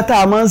ajá tá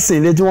a máa ń sìn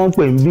lé tí wọ́n ń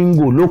pè ní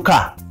bíngò lókà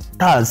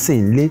tá a ń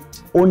sìn lé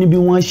ó ní bí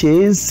wọ́n ṣe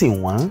ń sìn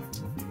wọ́n.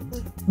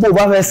 bó o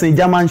bá fẹ́ sin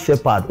German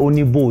Shepherd ó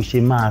ní bó o ṣe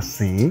máa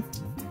sìn ín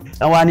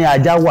wọ́n á ní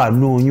ajá wà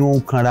ní oyún ó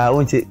kanra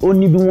ó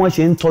ní bí wọ́n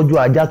ṣe ń tọ́jú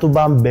ajá tó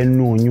bá ń bẹ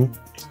ní oyún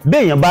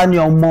béèyàn bá ní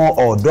ọmọ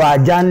ọ̀dọ́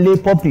ajá ńlé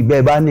pọ́pì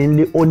bẹ́ẹ̀ bá ní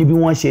ńlé ó ní bí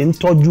wọ́n ṣe ń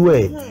tọ́jú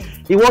ẹ̀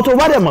ìwọ tó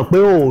bá dẹ̀ mọ̀ pé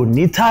o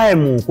ní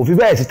táìmù kò fi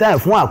bẹ́ẹ̀ sí táìmù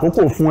fún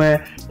àkókò fún ẹ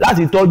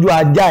láti tọ́jú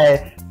ajá ẹ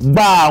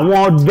gba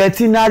àwọn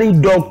veterinary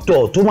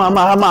doctor tó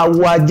máa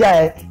wo ajá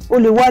ẹ ó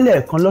lè wá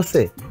lẹ́ẹ̀kan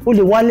lọ́sẹ̀ ó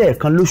lè wá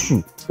lẹ́ẹ̀kan lóṣù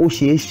ó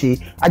ṣeé ṣe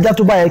ajá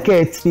tó bá yẹ kẹ́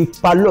ẹ ti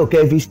palọ̀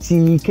kẹ́ ẹ fi ti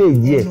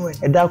kéèjì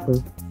ẹ dákun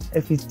ẹ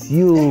fi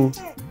tì o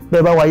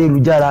bẹ́ẹ̀ bá wáyé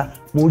lùjára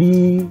mo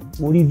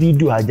rí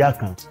fídíò ajá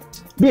kan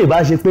bí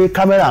ìbá ṣe pé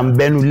kámẹ́rà ń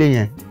bẹ́nu lé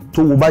yẹn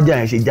tó wo bájà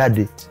yẹn ṣe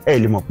jáde ẹ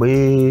lè mọ̀ pé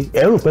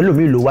ẹ̀rù pẹ̀lú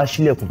mi ló wá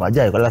sílẹ̀kùn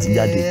fàájà ẹ̀kọ́ láti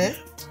jáde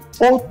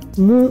ó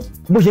mú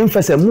bó ṣe ń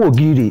fẹsẹ̀ mú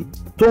ògiri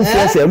tó ń fi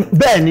ẹsẹ̀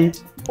bẹ́ẹ̀ ni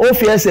ó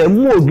fi ẹsẹ̀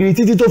mú ògiri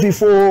títí tó fi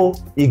fọ́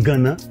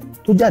ìgànná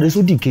tó jáde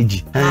sódì kejì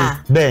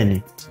bẹ́ẹ̀ ni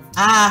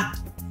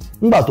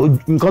nígbà tó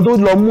nǹkan tó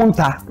lọ mú ń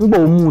ta nígbà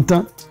ó mú un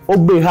tán ó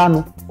gbé hánu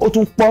ó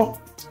tún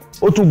pọ́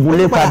ó tún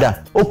gunlé padà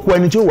ó kó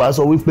ẹni tí ó wàá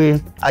sọ wípé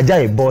ajá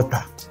ìbọ́ta.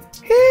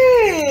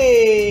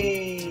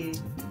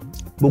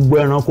 gbogbo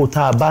ẹranko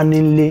tá a bá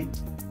nílé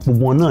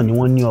gbogbo wọn náà ni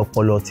wọ́n ní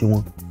ọpọlọ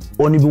tiwọn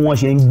ó ní bí wọ́n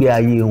ṣe ń gbé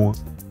ayé wọn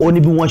ó ní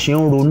bí wọ́n ṣe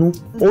ń ronú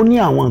ó ní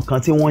àwọn nǹkan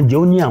tí wọ́n jẹ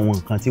ó ní àwọn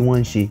nǹkan tí wọ́n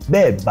ń ṣe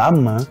bẹ́ẹ̀ bá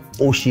mọ̀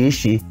ó ṣeé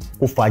ṣe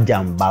kó fa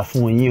jàǹbá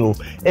fún yín o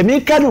èmi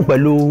kẹ́dùn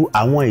pẹ̀lú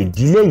àwọn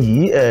ìdílé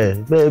yìí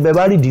bẹ́ẹ̀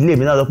bá rí ìdílé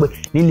mi náà sọ pé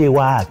nílé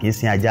wa a kì í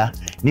sin ajá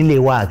nílé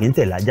wa a kì í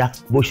tẹ̀lé ajá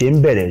bó ṣe ń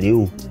bẹ̀rẹ̀ rèé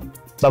o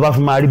bàbá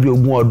fún máa rí bí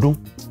 20 ọdún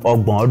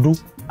 30 ọdún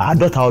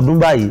 50 ọdún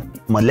báyìí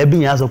mọ̀lẹ́bí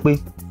yẹn á sọ pé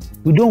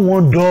we don't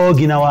want dog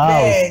in our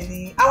house.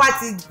 bẹ́ẹ̀ni àwa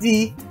ti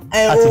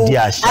di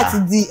àṣà àti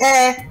di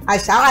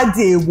àṣà wa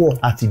di èèwọ̀.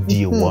 àti di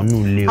èèwọ̀ nù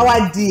ilé o. àwa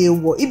di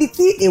èèwọ̀ ibi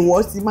tí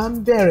èèwọ̀ ti máa ń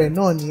bẹ̀rẹ̀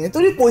náà nìyẹn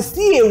torí kò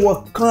sí èèwọ̀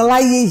kan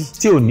láyé yìí.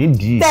 tí ò ní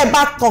dì í. tẹ́ ẹ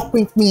bá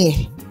tọpinpin ẹ̀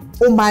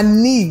ó máa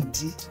ní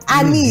ìdí á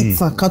ní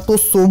ìtàn kan tó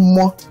so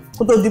mọ́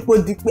kó tó di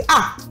pé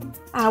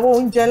àwọn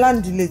oúnjẹ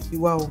láǹdílé ti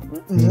wá o.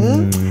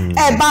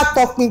 ẹ bá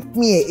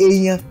tọpinpin ẹ̀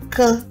èèyàn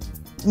kan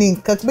ní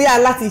nǹkan pé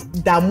láti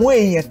dààmú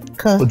èèyàn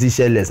kan. ó ti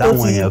ṣẹlẹ̀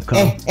sáwọn èèyàn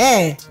kan.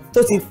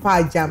 tó ti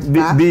fa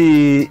jàǹbá. bí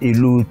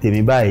ìlú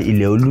tèmi báyìí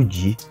ilẹ̀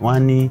olùjì wọ́n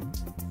ní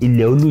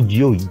ilẹ̀ olùjì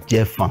ò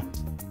jẹ́ fàn.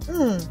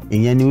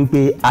 ìyẹn ni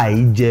wípé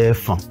àìjẹ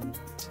ẹ̀fọ̀n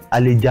a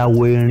lè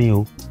jáwọ́ erin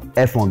o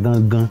ẹ̀fọ̀n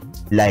gangan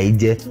láì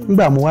jẹ.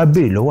 nígbà mo wá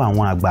béèrè lọ́wọ́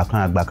àwọn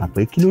àgbà kan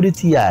pé kí ló dé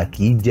tí a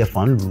kì í jẹ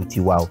fàn lù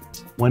tiwa o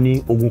wọ́n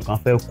ní ogun kan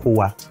fẹ́ kó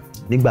wa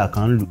nígbà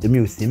kan lù èmi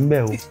ò sí ń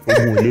bẹ̀ o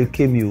ogun ò lè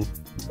ké mi o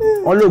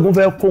wọ́n lóògùn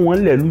fẹ́ kó wọn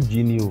lẹ̀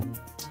lùjì ni o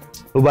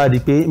tó bá di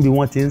pé níbi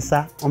wọ́n ti ń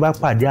sá wọ́n bá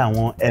pàdé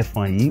àwọn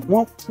ẹ̀fọ̀n yìí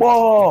wọ́n pọ̀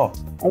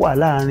wọ́n wà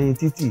láàrin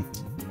títì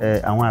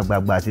àwọn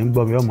àgbààgbà tí ń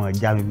gbọ́ mi ọmọ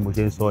ìjà mi bí mo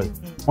ṣe ń sọ yìí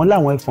wọ́n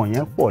láwọn ẹ̀fọ̀n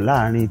yẹn pọ̀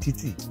láàrin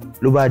títì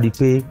ló bá di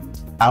pé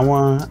àwọn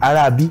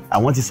aráabí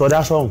àwọn ti sọdá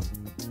sọ̀hún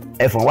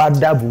ẹ̀fọ̀n wá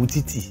dábùú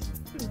títì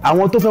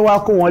àwọn tó fẹ́ wá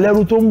kó wọn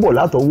lẹ́rú tó ń bọ̀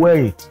látọwọ́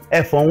ẹ̀yìn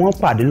ẹ̀fọ̀n wọn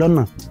pàdé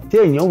lọ́nà tí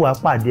èèyàn wà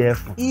pàdé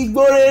ẹ̀fọ̀n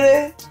igbó rere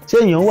tí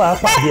èèyàn wà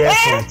pàdé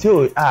ẹ̀fọ̀n tí ò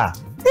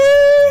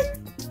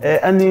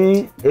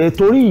ẹni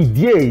torí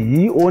ìdí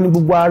èyí òun ni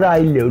gbogbo ará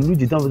ilẹ̀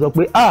Olújì tán fi sọ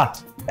pé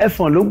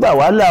ẹfọ̀n ló gbà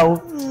wá là o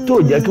tó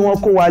jẹ́ kí wọ́n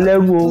kó wa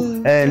lẹ́rú o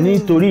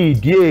nítorí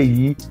ìdí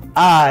èyí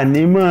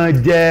àní mọ̀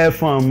jẹ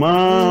ẹfọ̀n mọ́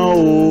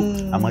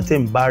o àmọ́ tí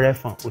n bá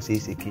rẹ́fọ̀n ó ṣeé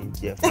ṣe kí n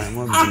jẹ ẹfọ̀n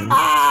ẹ̀mọ́ bínú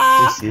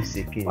ó ṣeé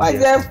ṣe kí n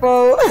jẹ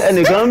ẹfọ̀n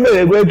ẹnìkan ń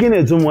béèrè pé kí ni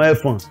ìtumọ̀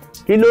ẹfọ̀n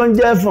kí ló ń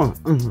jẹ́ ẹfọ̀n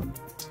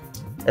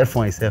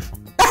ẹfọ̀n ìṣẹ̀fọ̀n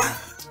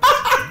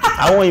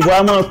àwọn òyìnbó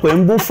a máa pè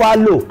ń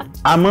búfálò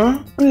àmọ́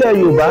nílẹ̀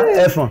Yorùbá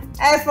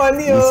ẹfọ̀n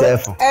ni o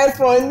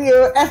ẹfọ̀n ni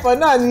o ẹfọ̀n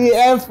náà ni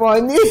ẹfọ̀n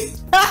ni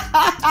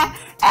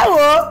ẹ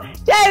wo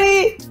jẹ́rí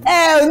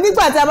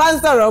nígbà tí a bá ń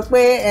sọ̀rọ̀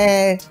pé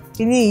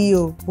kíní yìí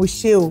o mo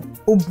ṣe o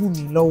ó bù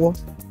mí lọ́wọ́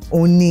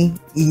òun ni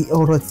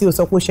ọ̀rọ̀ tí o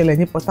sọ pé ó ṣẹlẹ̀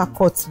ní Port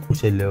Harcourt. ó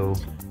ṣẹlẹ̀ o.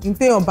 ní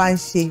téèyàn bá ń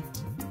ṣe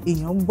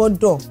èèyàn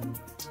gbọ́dọ̀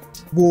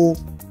wo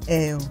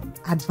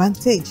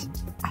advantage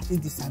àti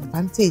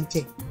disadvantage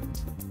ẹ̀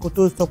kó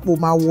tó sọ pé o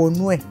máa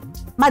wọnú ẹ̀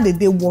má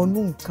dédé wọnú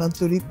nǹkan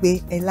torí pé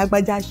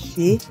lágbájá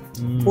ṣe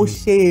ó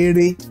ṣe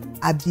eré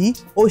àbí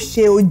ó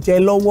ṣe ó jẹ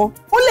lọ́wọ́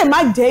ó lè má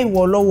jẹ́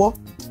ìwọ lọ́wọ́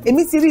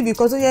èmi ti rí ibi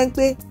kan tó yẹ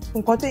pé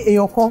nǹkan tí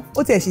èèyàn kan ó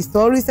tiẹ̀ sì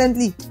sọ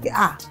recently pé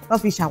wọ́n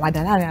fi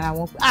ṣàwàdà láàrin ara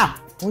wọn pé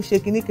òun ṣe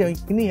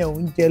kíní yẹn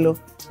òun jẹ lọ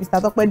Mr.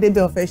 Tọ́pẹ́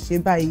débẹ̀ wọ́n fẹ́ ṣe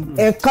báyìí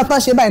ẹ̀ẹ̀kan tán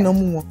ṣe báyìí náà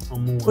mú wọn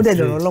ó dẹ̀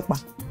dọ̀rọ̀ ọlọ́pàá.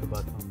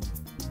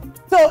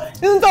 so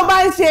nínú tó bá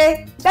ń ṣe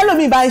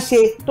tẹ́lómi bá ń ṣe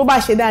tó bá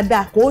ṣe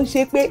dáadáa kò ń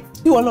ṣe pé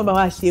tí wọn náà bá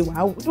wá ṣe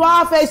wàá tí wọ́n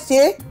á fẹ́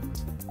ṣe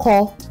kọ́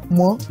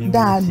mọ́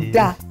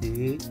dáadáa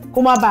kó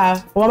má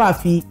bàa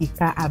fi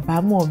ìka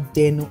àbámọ̀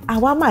bẹnu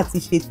àwa má ti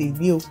ṣe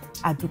tèmi o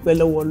àdúpẹ́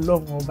lọ́wọ́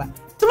Ọlọ́run ọba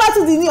tó bá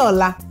tún di ní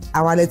ọ̀la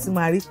àwa lẹ tún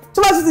máa rí tó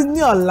bá tún di ní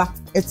ọ̀la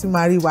ẹ tún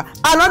máa rí wa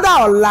another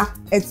ọ̀la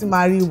ẹ tún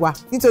máa rí wa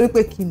nítorí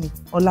pé kí ni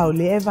ọ̀la ò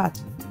lè ever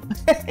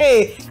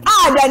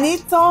àdàní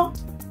tán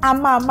a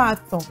máa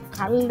tàn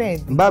kálẹ̀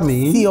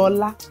ní sí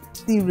ọlá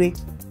sí ire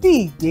sí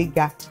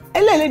ìgbéga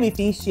eléyìí mi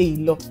fi ń ṣe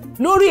ìlọ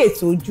lórí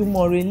ètò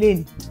Ojúmọ́ Ire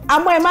lẹ́ni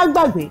àmọ́ ẹ má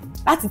gbàgbé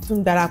láti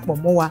tún darapọ̀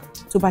mọ́ wa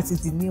tó bá ti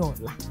di ní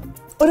ọ̀la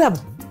ó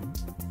dàbọ̀.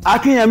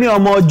 Akínyẹmí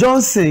ọmọ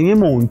Johnson yín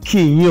mò ń kí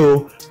yín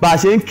o bá a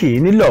ṣe ń kì í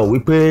nílọ̀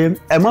wípé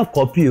ẹ má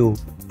kọ́pì o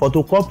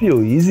photocopy ò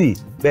easy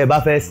bẹ́ẹ̀ bá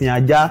fẹ́ sin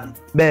ajá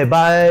bẹ́ẹ̀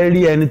bá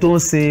rí ẹni tó ń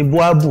sin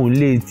búábù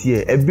ńlé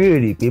tiẹ̀ ẹ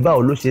béèrè pé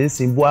báwo ló ṣe ń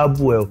sin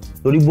búábù ẹ o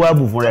torí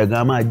búábù fúnra ẹ̀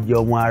gan máa jẹ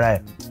ọmọ ara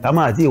ẹ̀ ká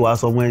máa tí ìwà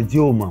sọmọ ẹni tí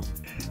ò mọ̀.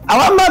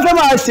 àwa máa fẹ́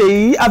máa ṣe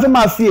èyí a fẹ́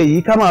máa fi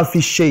èyí ká máa fi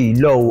ṣe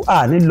ìlọ o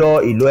nílọ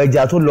ìlọ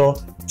ẹja tó lọ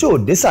tí ò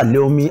désàlẹ̀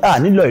omi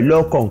nílọ ìlọ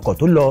kọ̀ǹkọ̀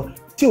tó lọ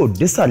tí ò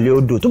désàlẹ̀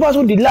odò tó bá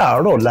tún di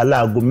láàárọ̀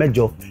láago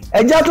 8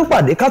 ẹja tó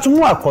pàdé ká tún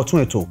mú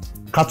àkọ́tún ètò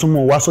ká tún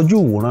mú wá sójú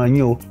ìwòran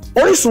yín o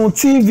Orísun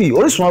TV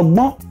Orísun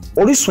ọgbọ́n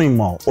Orísun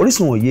ìmọ̀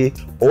Orísun òye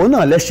òun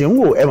náà lẹ́sẹ̀ ń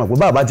wò ẹ mọ̀ pé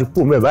bàbá ti kú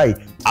òun bẹ́ẹ̀ báyìí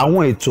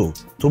àwọn ètò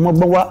tó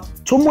mọ́gbọ́n wá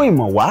tó mú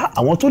ìmọ̀ wá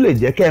àwọn tó lè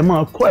jẹ́ kẹ́ ẹ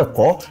máa kọ́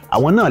ẹ̀kọ́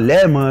àwọn náà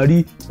lẹ́ẹ̀mọ́ rí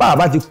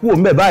bàbá ti kú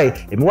òun bẹ́ẹ̀ báyìí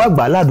èmi wá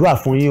gbà á ládùúrà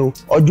fún yín o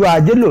ọjọ́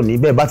ajé lónìí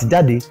bẹ́ẹ̀ bá ti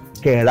jáde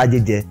kẹ́ ẹ rájẹ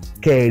jẹ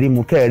kẹ́ ẹ rí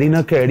mu kẹ́ ẹ rí ná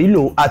kẹ́ ẹ rí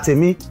lò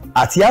àtẹ̀mí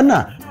àti àná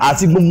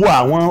àti gbogbo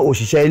àwọn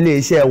òṣìṣẹ́ ilé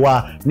iṣẹ́ wa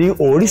ní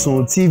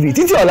Orísun TV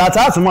títí ọ̀la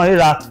tá a tún mọ̀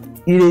ríra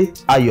ire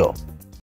ayọ̀.